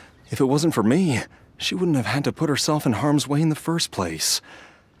all, if it wasn't for me, she wouldn't have had to put herself in harm's way in the first place.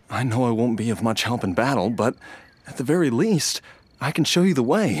 I know I won't be of much help in battle, but at the very least, I can show you the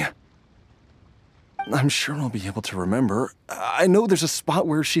way. I'm sure I'll be able to remember. I know there's a spot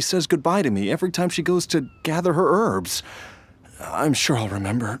where she says goodbye to me every time she goes to gather her herbs. I'm sure I'll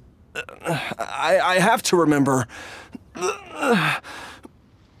remember. I have to remember.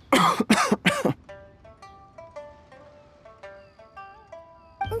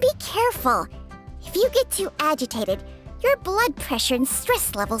 Be careful. If you get too agitated, your blood pressure and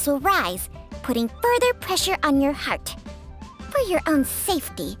stress levels will rise, putting further pressure on your heart. For your own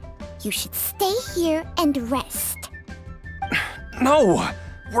safety, you should stay here and rest. No!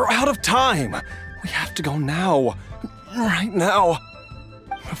 We're out of time! We have to go now. Right now.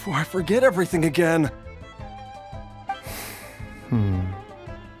 Before I forget everything again.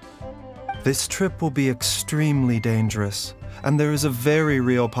 This trip will be extremely dangerous, and there is a very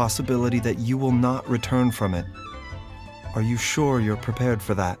real possibility that you will not return from it. Are you sure you're prepared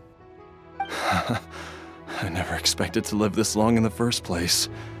for that? I never expected to live this long in the first place.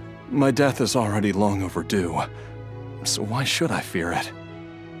 My death is already long overdue, so why should I fear it?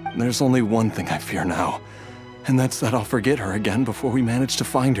 There's only one thing I fear now, and that's that I'll forget her again before we manage to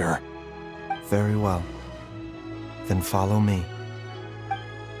find her. Very well. Then follow me.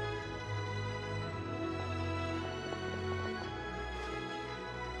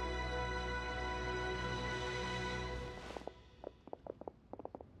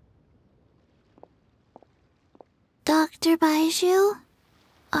 Dr. Baizhu,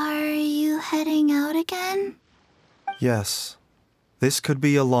 are you heading out again? Yes. This could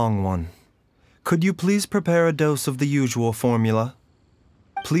be a long one. Could you please prepare a dose of the usual formula?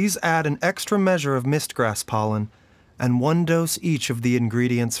 Please add an extra measure of mistgrass pollen and 1 dose each of the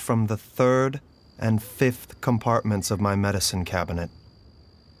ingredients from the 3rd and 5th compartments of my medicine cabinet.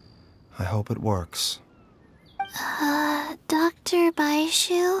 I hope it works. Dr.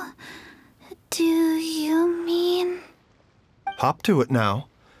 Baizhu, do you mean... Hop to it now,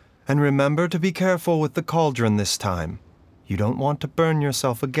 and remember to be careful with the cauldron this time. You don't want to burn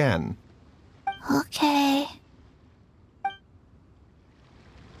yourself again. Okay.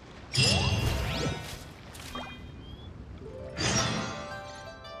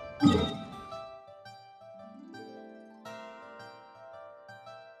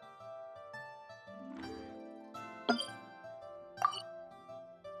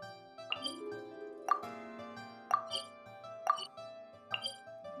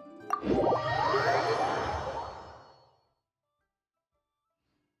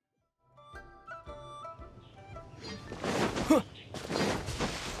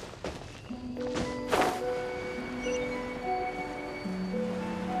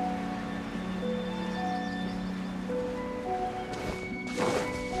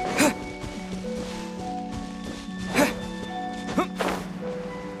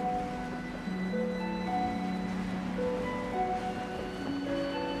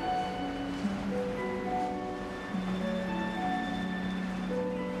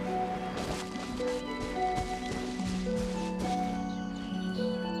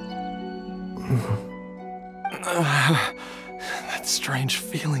 That strange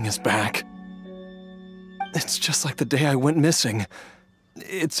feeling is back. It's just like the day I went missing.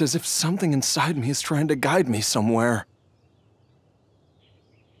 It's as if something inside me is trying to guide me somewhere.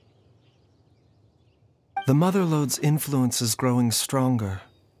 The Mother Lode's influence is growing stronger.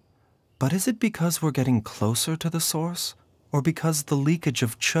 But is it because we're getting closer to the source? Or because the leakage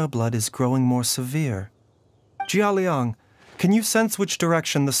of Che blood is growing more severe? Jialiang, can you sense which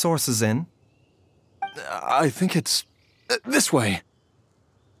direction the source is in? I think it's this way.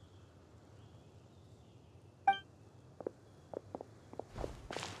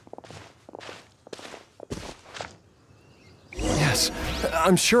 Yes,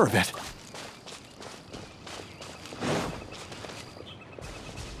 I'm sure of it.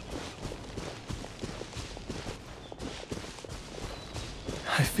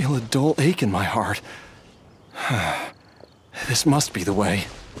 I feel a dull ache in my heart. This must be the way.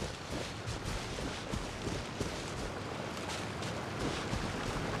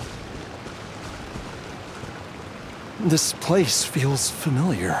 This place feels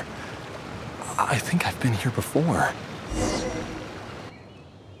familiar. I think I've been here before.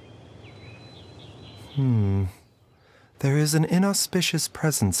 There is an inauspicious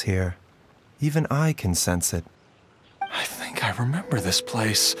presence here. Even I can sense it. I think I remember this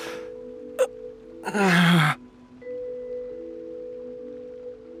place. Jialiang,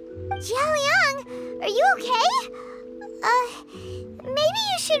 are you okay? Maybe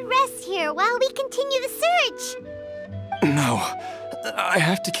you should rest here while we continue the search. No, I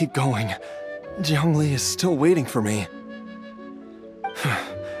have to keep going. Jiangli is still waiting for me.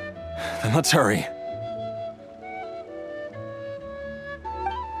 Then let's hurry.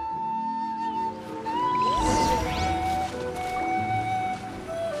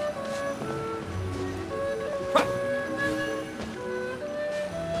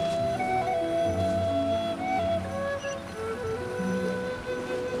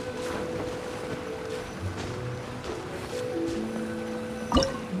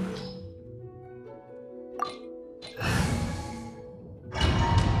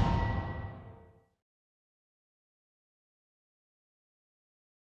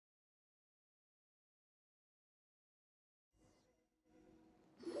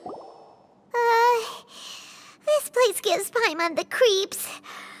 This place gives Paimon the creeps.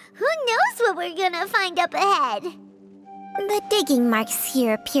 Who knows what we're gonna find up ahead? The digging marks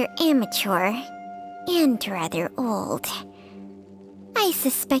here appear amateur and rather old. I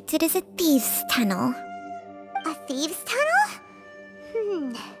suspect it is a thieves' tunnel. A thieves' tunnel?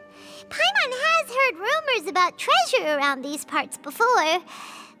 Paimon has heard rumors about treasure around these parts before.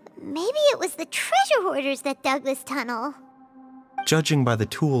 Maybe it was the treasure hoarders that dug this tunnel. Judging by the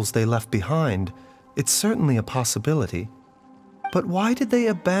tools they left behind, it's certainly a possibility. But why did they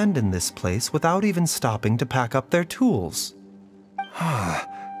abandon this place without even stopping to pack up their tools?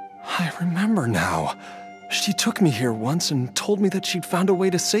 I remember now. She took me here once and told me that she'd found a way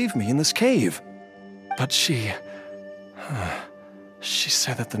to save me in this cave. But she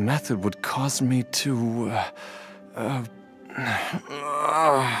said that the method would cause me to,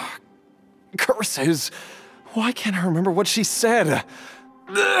 curses! Why can't I remember what she said?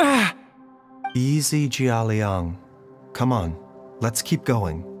 Easy, Jialiang. Come on, let's keep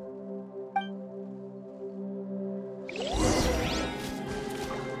going.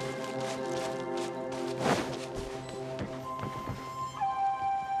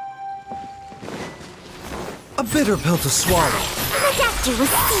 A bitter pill to swallow. The doctor will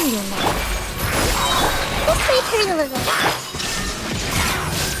see you now. This may hurt a little.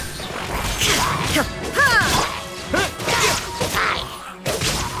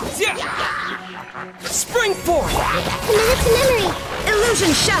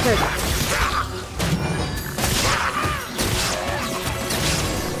 Ceiling shattered!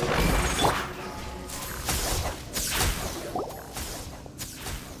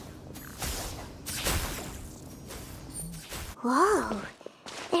 Whoa,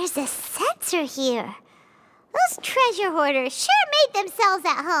 there's a sensor here. Those treasure hoarders sure made themselves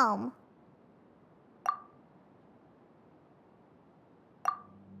at home.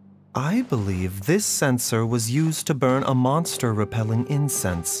 I believe this sensor was used to burn a monster-repelling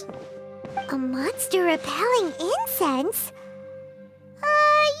incense. A monster repelling incense?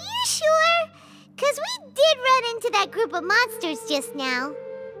 You sure? 'Cause we did run into that group of monsters just now.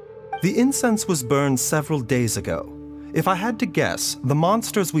 The incense was burned several days ago. If I had to guess, the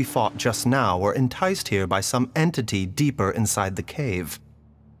monsters we fought just now were enticed here by some entity deeper inside the cave.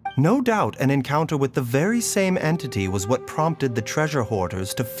 No doubt an encounter with the very same entity was what prompted the treasure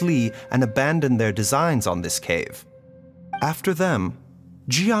hoarders to flee and abandon their designs on this cave. After them,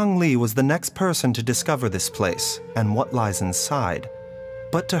 Jiang Li was the next person to discover this place and what lies inside.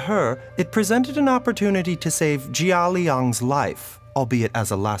 But to her, it presented an opportunity to save Jia Liang's life, albeit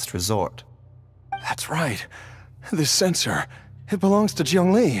as a last resort. That's right. This sensor, it belongs to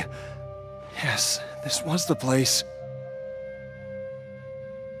Jiang Li. Yes, this was the place.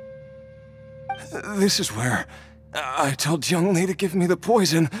 This is where I told Jiang Li to give me the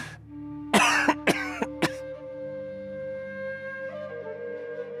poison.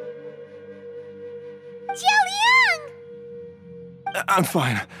 Jialiang! I'm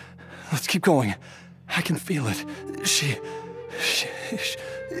fine. Let's keep going. I can feel it. She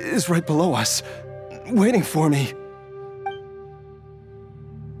is right below us, waiting for me.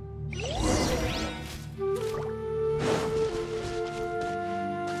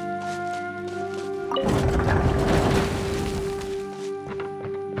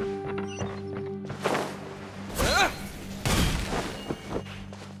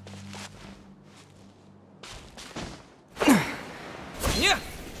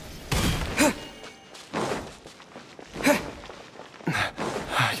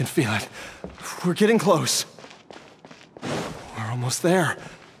 I can feel it. We're getting close. We're almost there.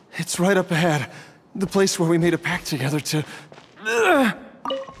 It's right up ahead. The place where we made a pact together to... Aha!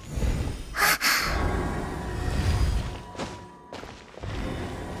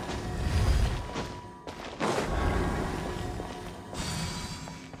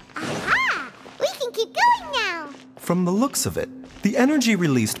 We can keep going now! From the looks of it, the energy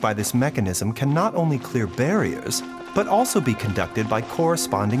released by this mechanism can not only clear barriers, but also be conducted by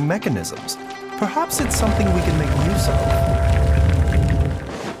corresponding mechanisms. Perhaps it's something we can make use of.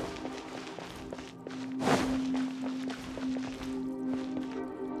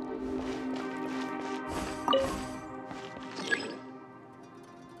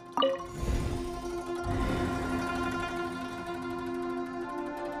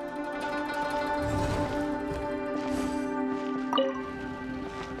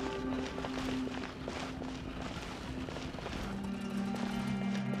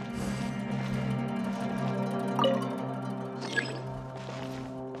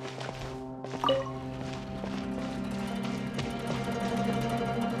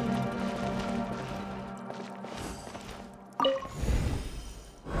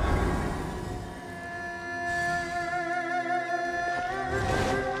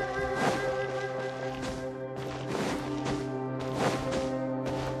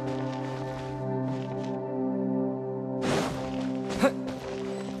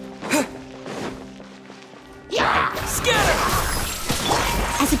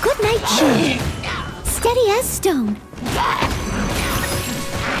 As a good night shield, steady as stone.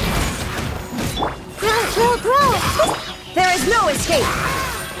 Grow! There is no escape!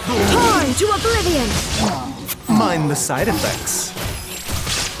 Torn to oblivion! Mind the side effects.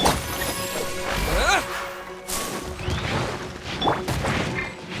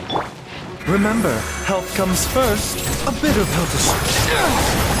 Remember, health comes first. A bit of health is...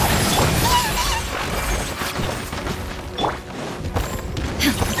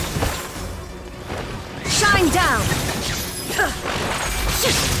 Shine down!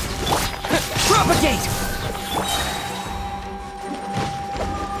 Propagate!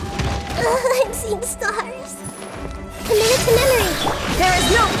 I'm seeing stars. Commit to memory. There is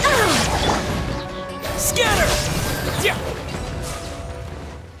no... Scatter!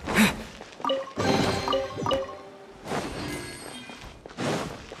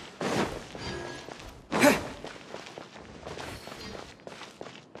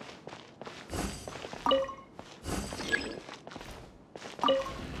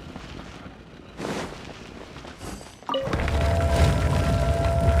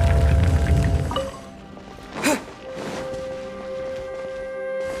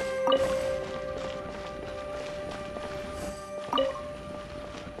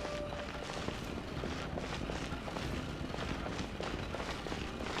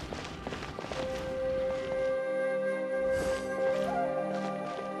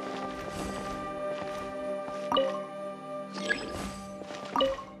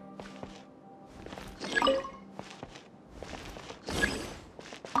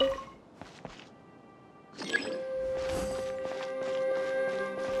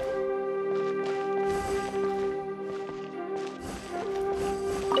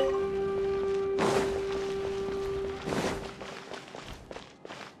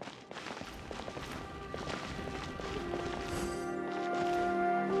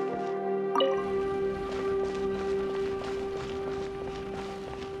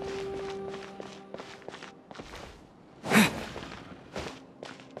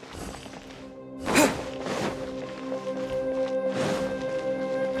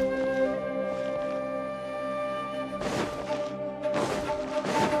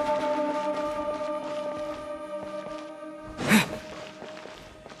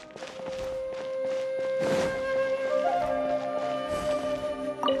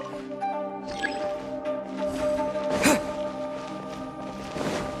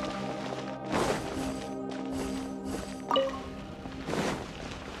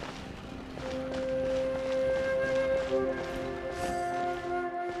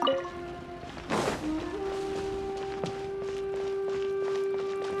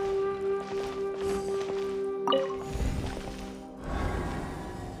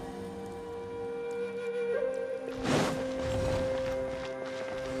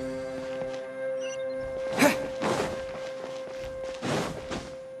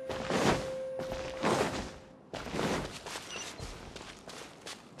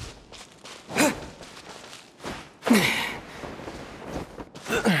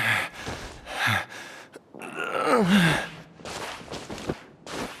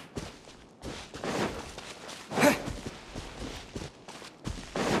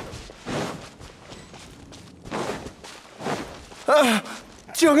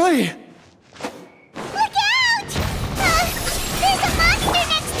 Jiangli! Look out! There's a monster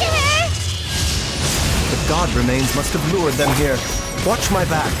next to her! The god remains must have lured them here. Watch my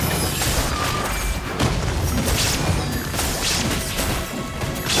back.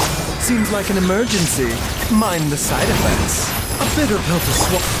 Seems like an emergency. Mind the side effects. A bitter pill to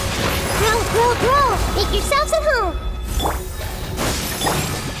swallow. Grow! Make yourselves at home!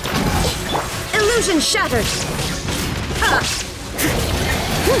 Illusion shattered!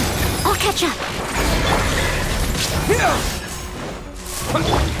 I'll catch up.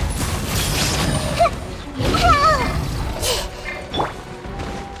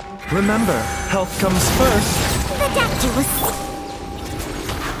 Remember, health comes first. The doctor was...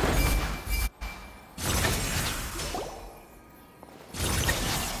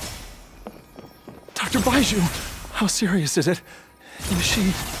 Dr. Baizhu, how serious is it? Is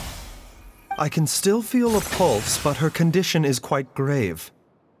she... I can still feel a pulse, but her condition is quite grave.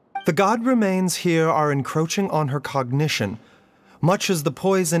 The god remains here are encroaching on her cognition, much as the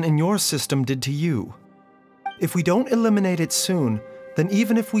poison in your system did to you. If we don't eliminate it soon, then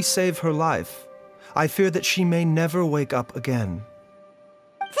even if we save her life, I fear that she may never wake up again.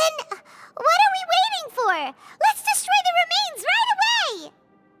 Then, what are we waiting for? Let's destroy the remains right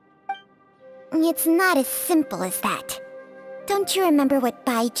away! It's not as simple as that. Don't you remember what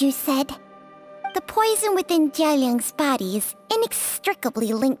Baizhu said? The poison within Jialiang's body is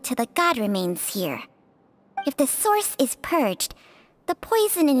inextricably linked to the god remains here. If the source is purged, the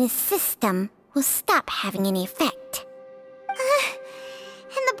poison in his system will stop having any effect.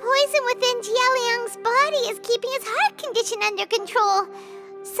 And the poison within Jialiang's body is keeping his heart condition under control.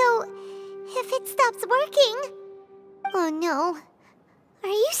 So, if it stops working... Oh no. Are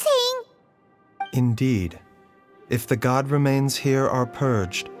you saying... Indeed. If the god remains here are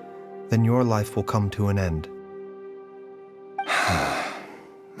purged, then your life will come to an end.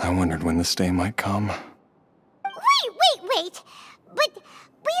 I wondered when this day might come. Wait! But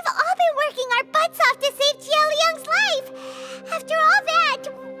we've all been working our butts off to save Jialiang's life! After all that,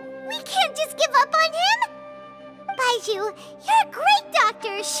 we can't just give up on him! Baizhu, you're a great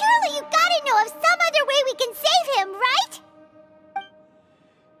doctor! Surely you gotta know of some other way we can save him, right?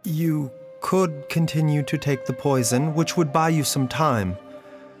 You could continue to take the poison, which would buy you some time.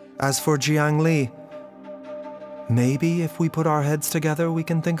 As for Jiangli, maybe if we put our heads together, we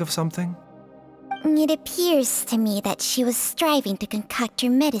can think of something? It appears to me that she was striving to concoct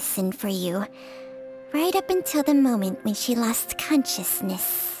your medicine for you, right up until the moment when she lost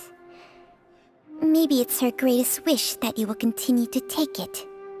consciousness. Maybe it's her greatest wish that you will continue to take it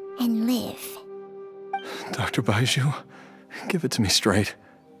and live. Dr. Baizhu, give it to me straight.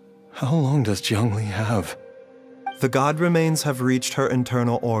 How long does Jiangli have? The god remains have reached her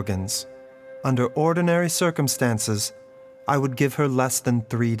internal organs. Under ordinary circumstances, I would give her less than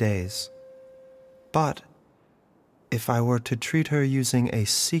 3 days. But if I were to treat her using a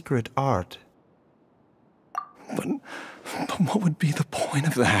secret art... But what would be the point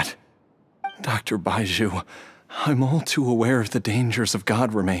of that? Dr. Baizhu, I'm all too aware of the dangers of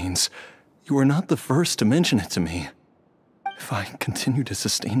god remains. You are not the first to mention it to me. If I continue to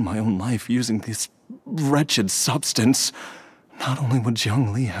sustain my own life using this wretched substance, not only would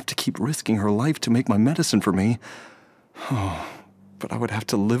Jiangli have to keep risking her life to make my medicine for me, but I would have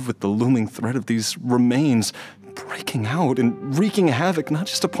to live with the looming threat of these remains breaking out and wreaking havoc not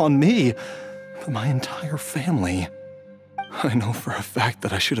just upon me, but my entire family. I know for a fact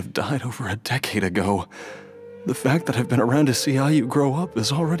that I should have died over a decade ago. The fact that I've been around to see how you grow up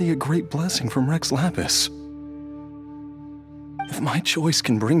is already a great blessing from Rex Lapis. If my choice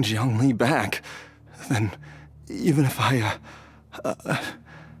can bring Jiangli back, then even if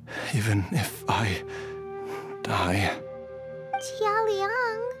I die...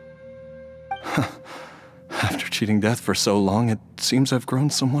 Jialiang... After cheating death for so long, it seems I've grown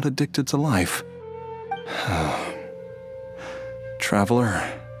somewhat addicted to life. Traveler,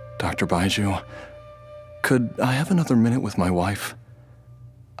 Dr. Baizhu, could I have another minute with my wife?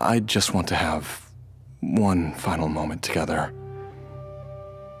 I just want to have one final moment together.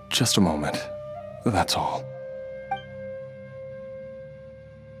 Just a moment, that's all.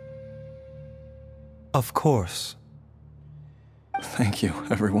 Of course. Thank you,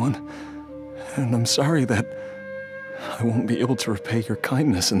 everyone. And I'm sorry that I won't be able to repay your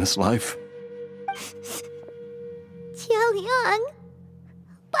kindness in this life. Jialiang...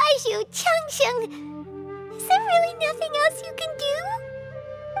 Baizhu, Changsheng... Is there really nothing else you can do?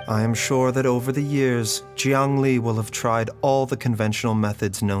 I am sure that over the years, Jiangli will have tried all the conventional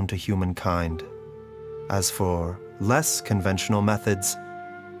methods known to humankind. As for less conventional methods,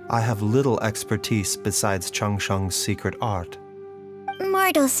 I have little expertise besides Changsheng's secret art.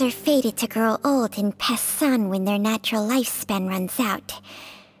 Mortals are fated to grow old and pass on when their natural lifespan runs out.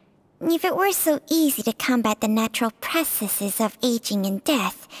 If it were so easy to combat the natural processes of aging and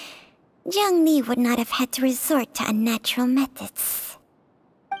death, Zhongli would not have had to resort to unnatural methods.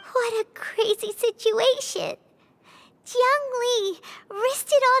 What a crazy situation! Jiangli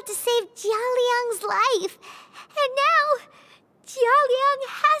risked it all to save Jialiang's life, and now Jialiang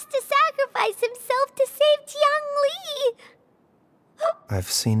has to sacrifice himself to save Jiangli! I've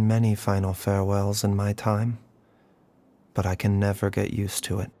seen many final farewells in my time, but I can never get used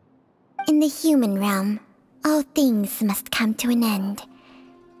to it. In the human realm, all things must come to an end.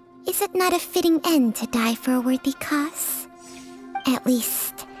 Is it not a fitting end to die for a worthy cause? At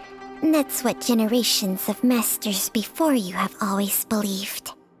least, that's what generations of masters before you have always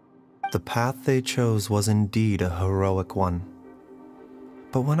believed. The path they chose was indeed a heroic one.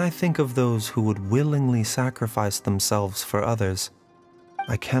 But when I think of those who would willingly sacrifice themselves for others,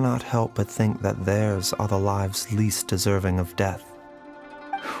 I cannot help but think that theirs are the lives least deserving of death.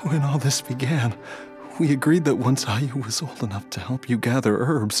 When all this began, we agreed that once Ayu was old enough to help you gather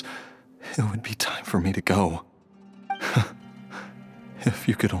herbs, it would be time for me to go. If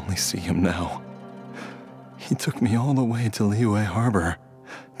you could only see him now. He took me all the way to Liyue Harbor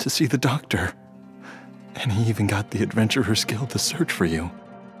to see the doctor. And he even got the Adventurers Guild to search for you.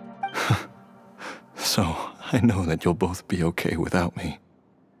 So, I know that you'll both be okay without me.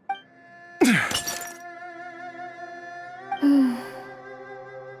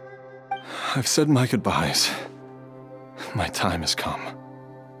 I've said my goodbyes. My time has come.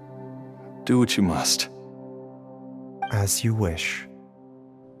 Do what you must. As you wish.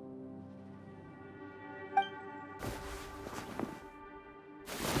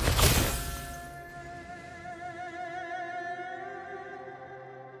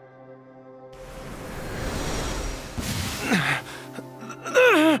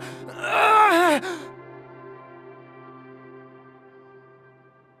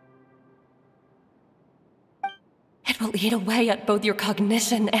 Will eat away at both your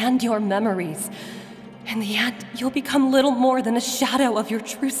cognition and your memories. In the end, you'll become little more than a shadow of your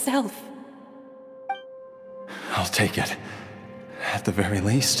true self. I'll take it. At the very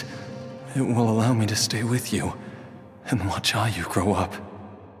least, it will allow me to stay with you and watch Ayu grow up.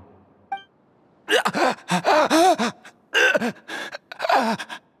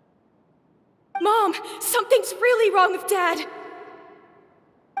 Mom, something's really wrong with Dad.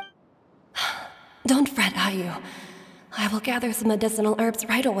 Don't fret, Ayu. I will gather some medicinal herbs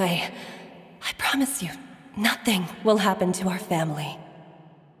right away. I promise you, nothing will happen to our family.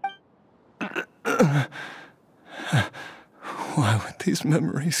 Why would these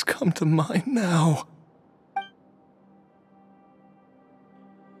memories come to mind now?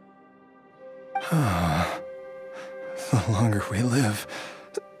 The longer we live,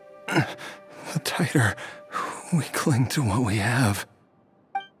 the tighter we cling to what we have.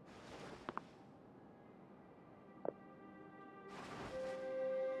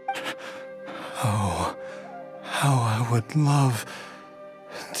 Oh, how I would love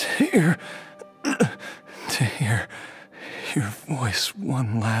to hear your voice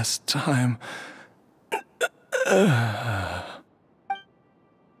one last time.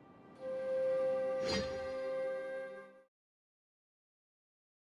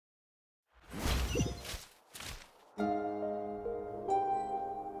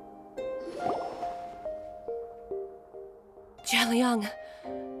 Jialiang!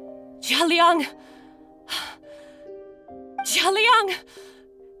 Jialiang! Jialiang!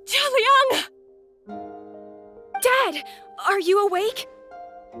 Jialiang! Dad, are you awake?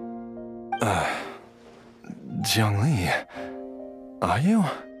 Jiangli, are you?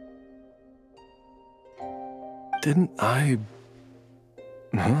 Didn't I...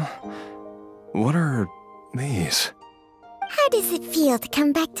 Huh? What are these? How does it feel to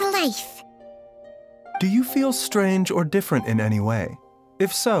come back to life? Do you feel strange or different in any way?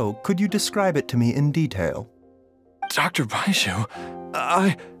 If so, could you describe it to me in detail? Dr. Baizhu,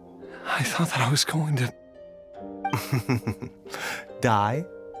 I thought that I was going to... Die?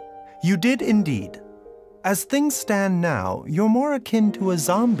 You did indeed. As things stand now, you're more akin to a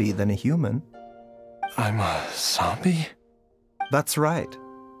zombie than a human. I'm a zombie? That's right.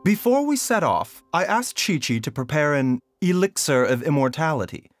 Before we set off, I asked Chi-Chi to prepare an elixir of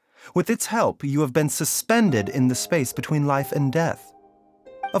immortality. With its help, you have been suspended in the space between life and death.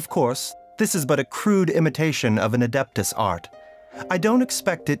 Of course, this is but a crude imitation of an Adeptus art. I don't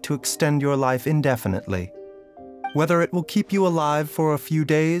expect it to extend your life indefinitely. Whether it will keep you alive for a few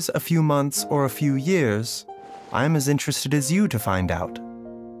days, a few months, or a few years, I am as interested as you to find out.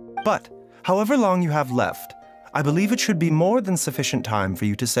 But, however long you have left, I believe it should be more than sufficient time for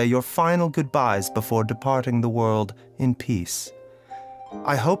you to say your final goodbyes before departing the world in peace.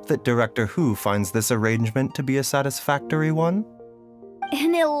 I hope that Director Hu finds this arrangement to be a satisfactory one.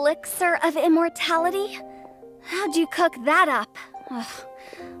 An elixir of immortality? How'd you cook that up? Ugh.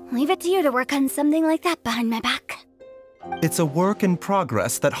 Leave it to you to work on something like that behind my back. It's a work in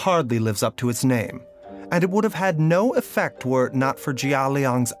progress that hardly lives up to its name, and it would have had no effect were it not for Jia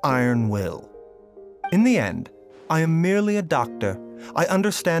Liang's iron will. In the end, I am merely a doctor. I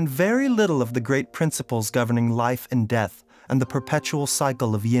understand very little of the great principles governing life and death and the perpetual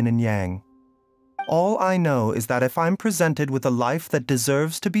cycle of yin and yang. All I know is that if I'm presented with a life that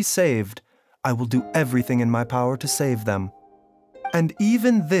deserves to be saved, I will do everything in my power to save them. And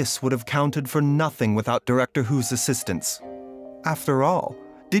even this would have counted for nothing without Director Hu's assistance. After all,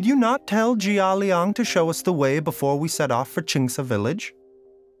 did you not tell Jia Liang to show us the way before we set off for Qingce village?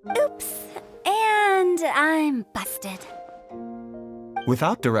 Oops, and I'm busted.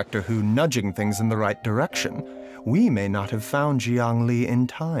 Without Director Hu nudging things in the right direction, we may not have found Jiangli in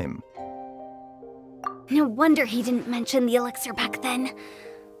time. No wonder he didn't mention the elixir back then.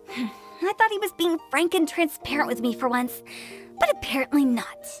 I thought he was being frank and transparent with me for once, but apparently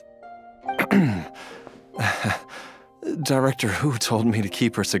not. Director Hu told me to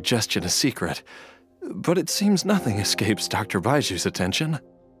keep her suggestion a secret, but it seems nothing escapes Dr. Baizhu's attention.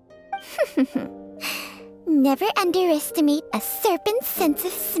 Never underestimate a serpent's sense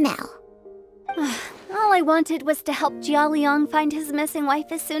of smell. All I wanted was to help Jia Liang find his missing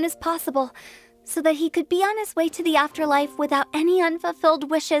wife as soon as possible, so that he could be on his way to the afterlife without any unfulfilled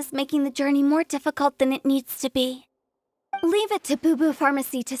wishes making the journey more difficult than it needs to be. Leave it to Boo Boo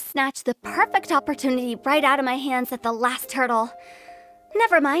Pharmacy to snatch the perfect opportunity right out of my hands at the last hurdle.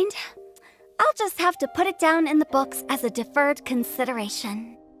 Never mind. I'll just have to put it down in the books as a deferred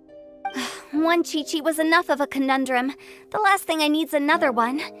consideration. One Chi-Chi was enough of a conundrum. The last thing I need's another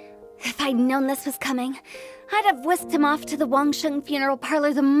one. If I'd known this was coming, I'd have whisked him off to the Wangsheng funeral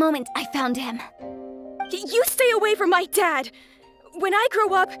parlor the moment I found him. You stay away from my dad! When I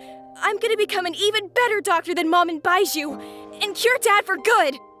grow up, I'm gonna become an even better doctor than Mom and Baizhu, and cure Dad for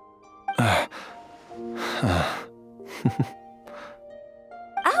good!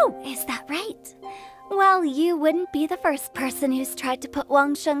 Oh, is that right? Well, you wouldn't be the first person who's tried to put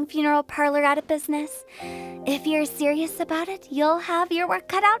Wangsheng funeral parlor out of business. If you're serious about it, you'll have your work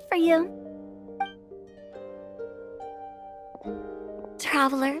cut out for you.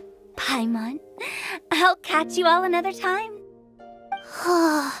 Traveler, Paimon, I'll catch you all another time.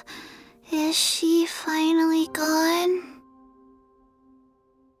 Is she finally gone?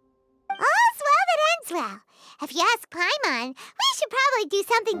 All's well that ends well. If you ask Paimon, we should probably do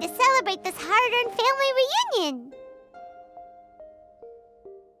something to celebrate this hard-earned family reunion.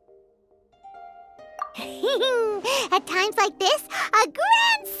 At times like this, a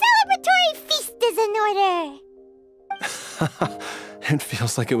grand celebratory feast is in order. It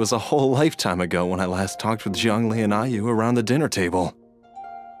feels like it was a whole lifetime ago when I last talked with Jiangli and Ayu around the dinner table.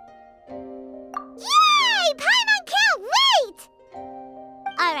 Yay! Paimon can't wait!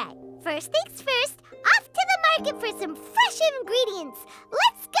 Alright, first things first, off to the market for some fresh ingredients.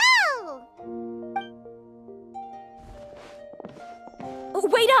 Let's go!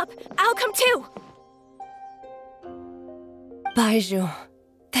 Wait up! I'll come too! Baizhu,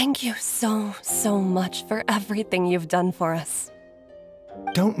 thank you so much for everything you've done for us.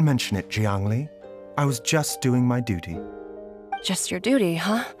 Don't mention it, Jiangli. I was just doing my duty. Just your duty,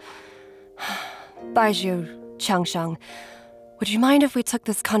 huh? Baizhu, Changsheng, would you mind if we took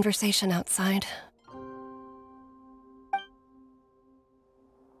this conversation outside?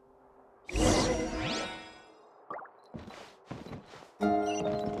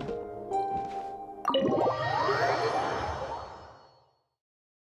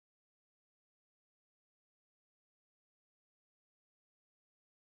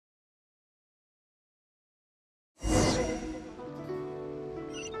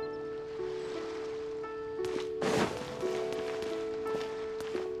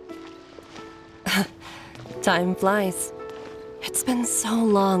 Time flies. It's been so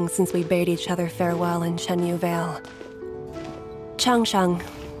long since we bade each other farewell in Chenyu Vale. Changsheng,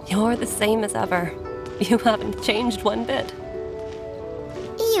 you're the same as ever. You haven't changed one bit.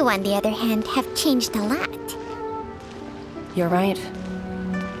 You, on the other hand, have changed a lot. You're right.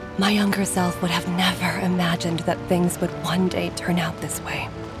 My younger self would have never imagined that things would one day turn out this way.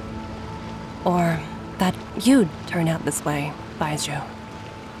 Or that you'd turn out this way, Baizhu.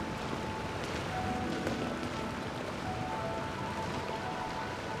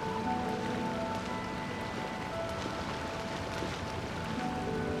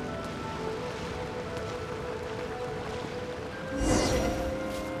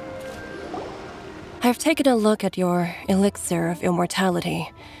 I've taken a look at your elixir of immortality.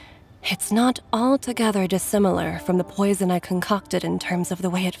 It's not altogether dissimilar from the poison I concocted in terms of the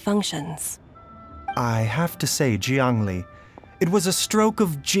way it functions. I have to say, Jiangli, it was a stroke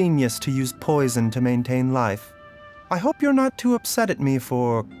of genius to use poison to maintain life. I hope you're not too upset at me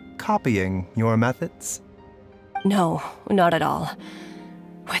for copying your methods. No, not at all.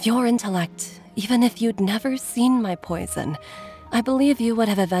 With your intellect, even if you'd never seen my poison, I believe you would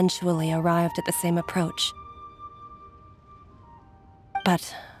have eventually arrived at the same approach.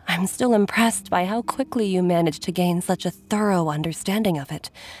 But I'm still impressed by how quickly you managed to gain such a thorough understanding of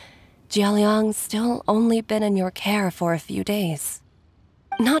it. Jialiang's still only been in your care for a few days.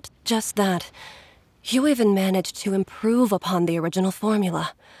 Not just that, you even managed to improve upon the original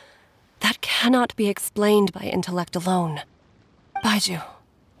formula. That cannot be explained by intellect alone. Baizhu,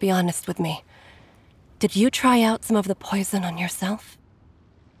 be honest with me. Did you try out some of the poison on yourself?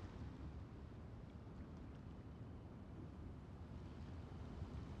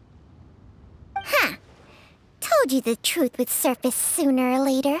 Huh. Told you the truth would surface sooner or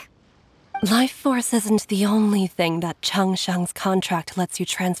later. Life force isn't the only thing that Changsheng's contract lets you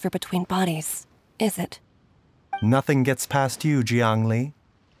transfer between bodies, is it? Nothing gets past you, Jiangli.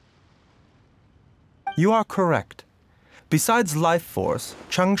 You are correct. Besides life force,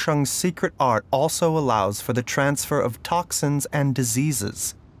 Changsheng's secret art also allows for the transfer of toxins and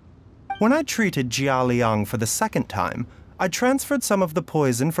diseases. When I treated Jialiang for the second time, I transferred some of the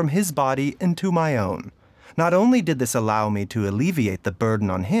poison from his body into my own. Not only did this allow me to alleviate the burden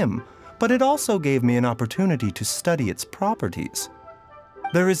on him, but it also gave me an opportunity to study its properties.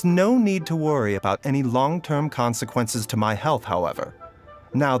 There is no need to worry about any long-term consequences to my health, however.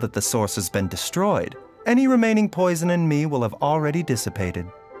 Now that the source has been destroyed, any remaining poison in me will have already dissipated.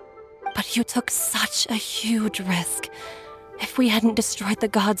 But you took such a huge risk. If we hadn't destroyed the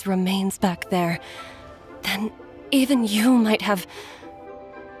god's remains back there, then even you might have...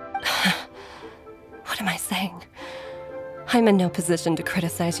 What am I saying? I'm in no position to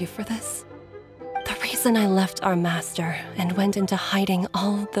criticize you for this. The reason I left our master and went into hiding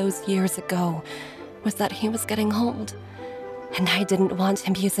all those years ago was that he was getting old, and I didn't want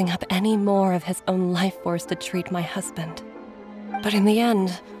him using up any more of his own life force to treat my husband. But in the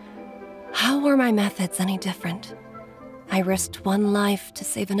end, how were my methods any different? I risked one life to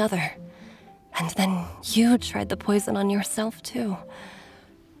save another, and then you tried the poison on yourself too.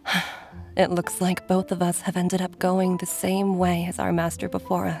 It looks like both of us have ended up going the same way as our master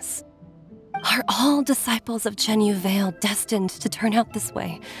before us. Are all disciples of Chenyu Vale destined to turn out this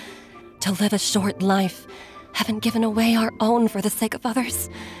way? To live a short life, having given away our own for the sake of others?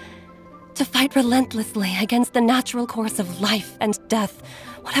 To fight relentlessly against the natural course of life and death,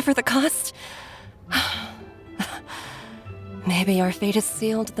 whatever the cost? Maybe our fate is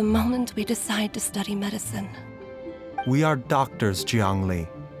sealed the moment we decide to study medicine. We are doctors, Jiangli.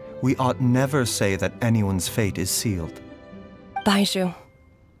 We ought never say that anyone's fate is sealed. Baizhu,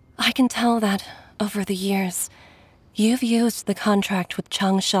 I can tell that, over the years, you've used the contract with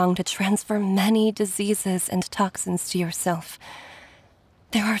Changsheng to transfer many diseases and toxins to yourself.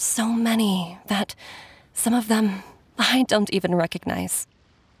 There are so many that some of them I don't even recognize.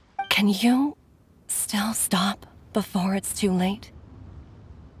 Can you still stop before it's too late?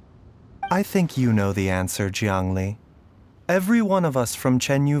 I think you know the answer, Jiangli. Every one of us from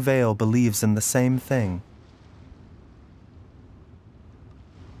Chenyu Vale believes in the same thing.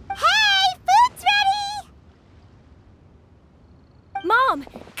 Hey, food's ready! Mom,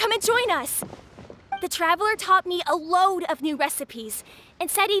 come and join us. The Traveler taught me a load of new recipes and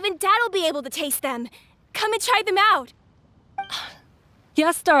said even Dad will be able to taste them. Come and try them out.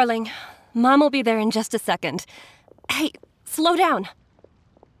 Yes, darling. Mom will be there in just a second. Hey, slow down.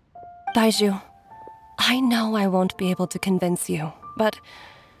 Baizhu, I know I won't be able to convince you, but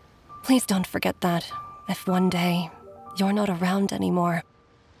please don't forget that if one day you're not around anymore,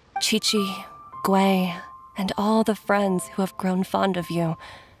 Chi-Chi, Gui, and all the friends who have grown fond of you,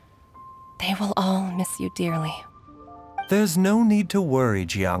 they will all miss you dearly. There's no need to worry,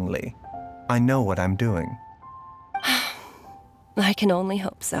 Jiangli. I know what I'm doing. I can only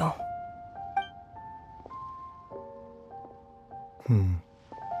hope so.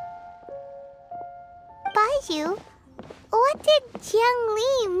 Baizhu, what did Jiang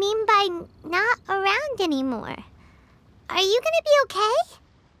Li mean by not around anymore? Are you gonna be okay?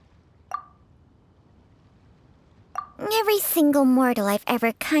 Every single mortal I've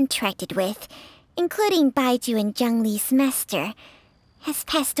ever contracted with, including Baizhu and Jiang Li's master, has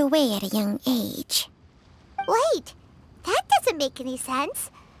passed away at a young age. Wait, that doesn't make any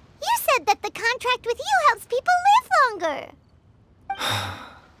sense. You said that the contract with you helps people live longer.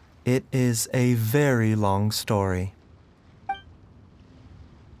 It is a very long story.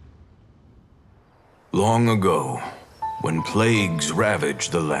 Long ago, when plagues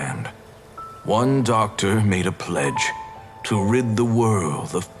ravaged the land, one doctor made a pledge to rid the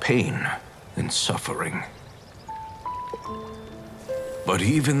world of pain and suffering. But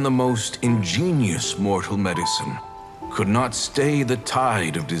even the most ingenious mortal medicine could not stay the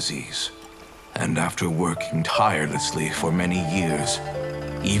tide of disease. And after working tirelessly for many years,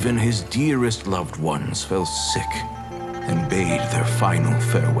 even his dearest loved ones fell sick and bade their final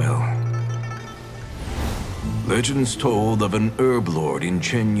farewell. Legends told of an herb lord in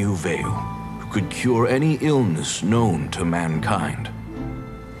Chenyu Vale who could cure any illness known to mankind.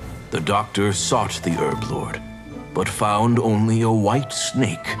 The doctor sought the herb lord, but found only a white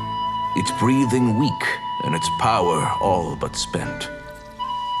snake, its breathing weak and its power all but spent.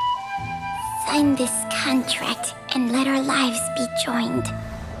 Sign this contract and let our lives be joined.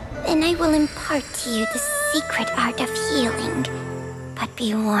 Then I will impart to you the secret art of healing. But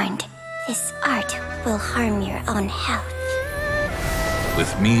be warned, this art will harm your own health.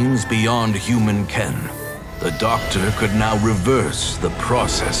 With means beyond human ken, the doctor could now reverse the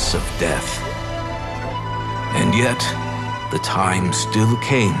process of death. And yet, the time still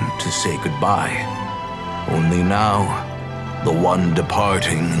came to say goodbye. Only now, the one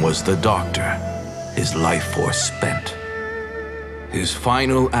departing was the doctor, his life force spent. His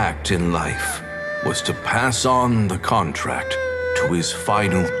final act in life was to pass on the contract to his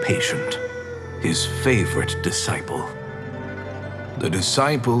final patient, his favorite disciple. The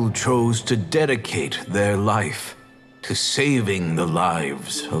disciple chose to dedicate their life to saving the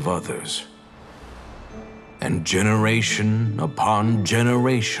lives of others. And generation upon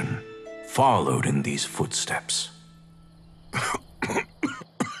generation followed in these footsteps.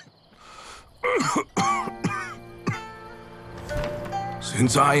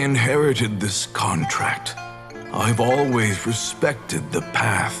 Since I inherited this contract, I've always respected the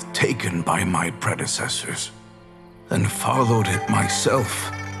path taken by my predecessors and followed it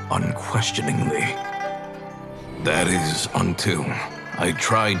myself unquestioningly. That is until I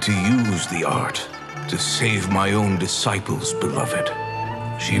tried to use the art to save my own disciple's beloved.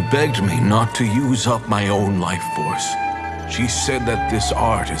 She begged me not to use up my own life force. She said that this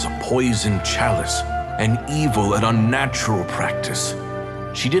art is a poisoned chalice, an evil and unnatural practice.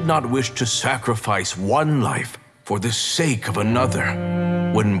 She did not wish to sacrifice one life for the sake of another,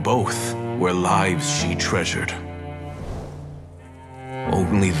 when both were lives she treasured.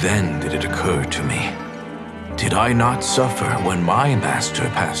 Only then did it occur to me. Did I not suffer when my master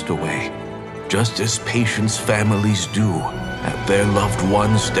passed away, just as patients' families do at their loved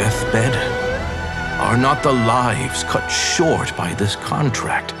one's deathbed? Are not the lives cut short by this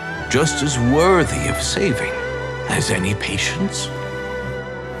contract just as worthy of saving as any patients?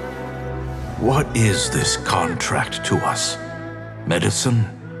 What is this contract to us? Medicine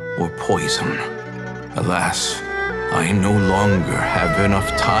or poison? Alas, I no longer have enough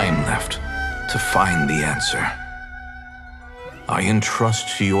time left to find the answer. I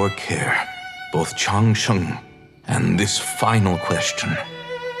entrust to your care both Changsheng and this final question.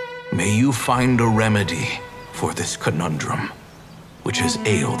 May you find a remedy for this conundrum, which has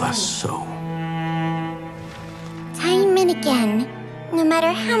ailed us so. Time and again, no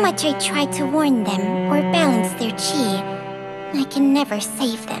matter how much I try to warn them or balance their chi, I can never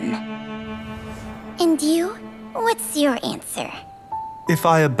save them. And you? What's your answer? If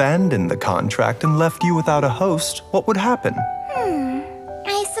I abandoned the contract and left you without a host, what would happen?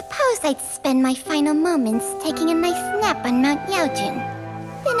 I suppose I'd spend my final moments taking a nice nap on Mount Yaojun.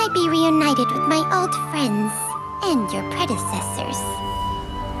 Then I'd be reunited with my old friends and your predecessors.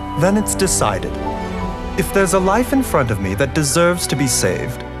 Then it's decided. If there's a life in front of me that deserves to be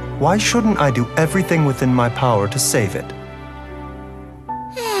saved, why shouldn't I do everything within my power to save it?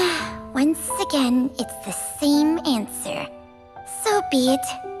 Once again, it's the same answer. So be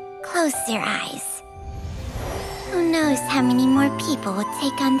it. Close your eyes. Who knows how many more people will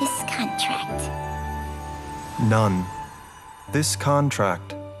take on this contract? None. This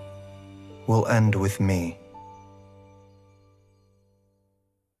contract will end with me.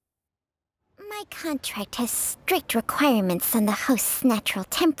 My contract has strict requirements on the host's natural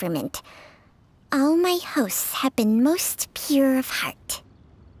temperament. All my hosts have been most pure of heart.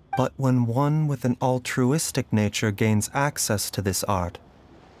 But when one with an altruistic nature gains access to this art,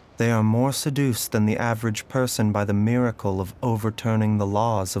 they are more seduced than the average person by the miracle of overturning the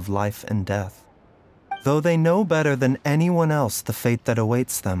laws of life and death. Though they know better than anyone else the fate that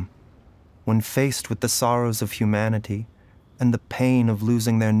awaits them, when faced with the sorrows of humanity and the pain of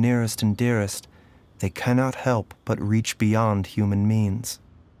losing their nearest and dearest, they cannot help but reach beyond human means.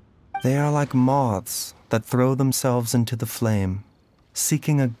 They are like moths that throw themselves into the flame,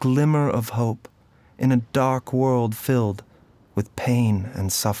 seeking a glimmer of hope in a dark world filled with pain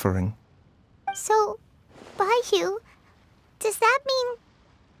and suffering. So, Baizhu, does that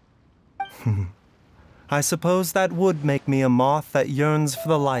mean... I suppose that would make me a moth that yearns for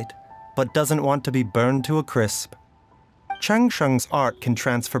the light, but doesn't want to be burned to a crisp. Changsheng's art can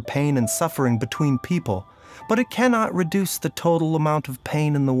transfer pain and suffering between people, but it cannot reduce the total amount of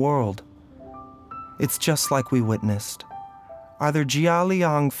pain in the world. It's just like we witnessed. Either Jia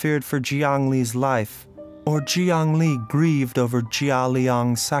Liang feared for Jiang Li's life, or Jiang Li grieved over Jia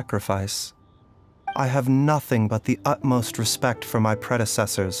Liang's sacrifice. I have nothing but the utmost respect for my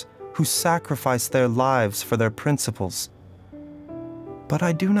predecessors, who sacrificed their lives for their principles. But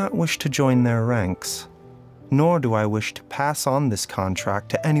I do not wish to join their ranks, nor do I wish to pass on this contract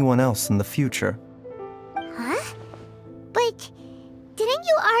to anyone else in the future. Huh? But didn't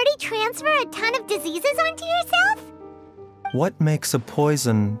you already transfer a ton of diseases onto yourself? What makes a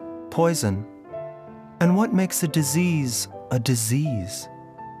poison, poison? And what makes a disease, a disease?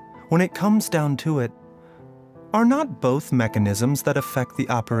 When it comes down to it, are not both mechanisms that affect the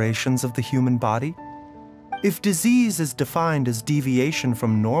operations of the human body? If disease is defined as deviation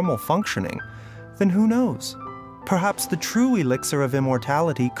from normal functioning, then who knows? Perhaps the true elixir of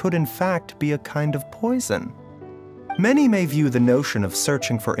immortality could in fact be a kind of poison. Many may view the notion of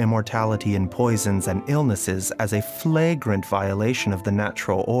searching for immortality in poisons and illnesses as a flagrant violation of the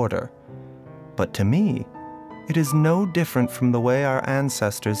natural order. But to me, it is no different from the way our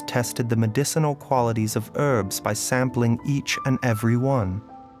ancestors tested the medicinal qualities of herbs by sampling each and every one.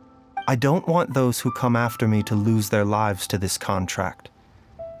 I don't want those who come after me to lose their lives to this contract.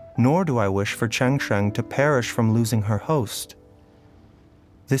 Nor do I wish for Changsheng to perish from losing her host.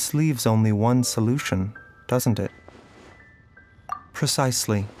 This leaves only one solution, doesn't it?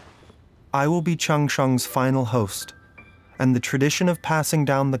 Precisely. I will be Changsheng's final host, and the tradition of passing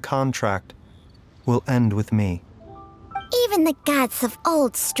down the contract will end with me. Even the gods of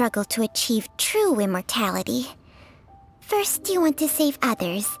old struggle to achieve true immortality. First you want to save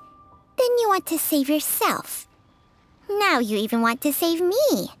others, then you want to save yourself. Now you even want to save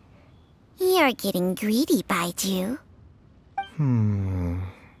me. You're getting greedy, Baizhu.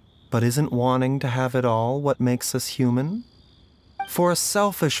 But isn't wanting to have it all what makes us human? For a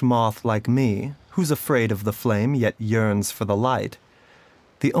selfish moth like me, who's afraid of the flame yet yearns for the light,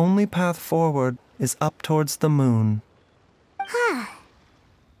 the only path forward is up towards the moon.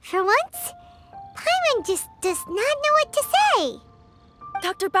 For once, Paimon just does not know what to say.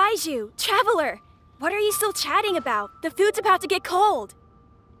 Dr. Baizhu, Traveler, what are you still chatting about? The food's about to get cold.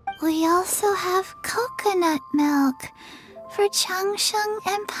 We also have coconut milk for Changsheng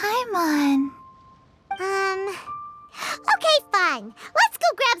and Paimon. Okay, fine. Let's go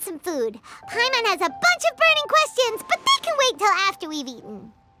grab some food. Paimon has a bunch of burning questions, but they can wait till after we've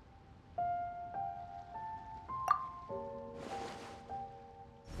eaten.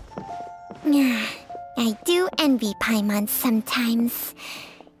 I do envy Paimon sometimes.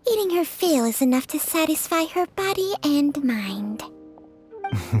 Eating her fill is enough to satisfy her body and mind.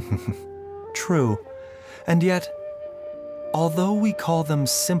 True. And yet, although we call them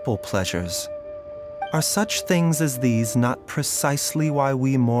simple pleasures, are such things as these not precisely why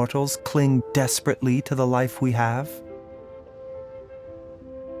we mortals cling desperately to the life we have?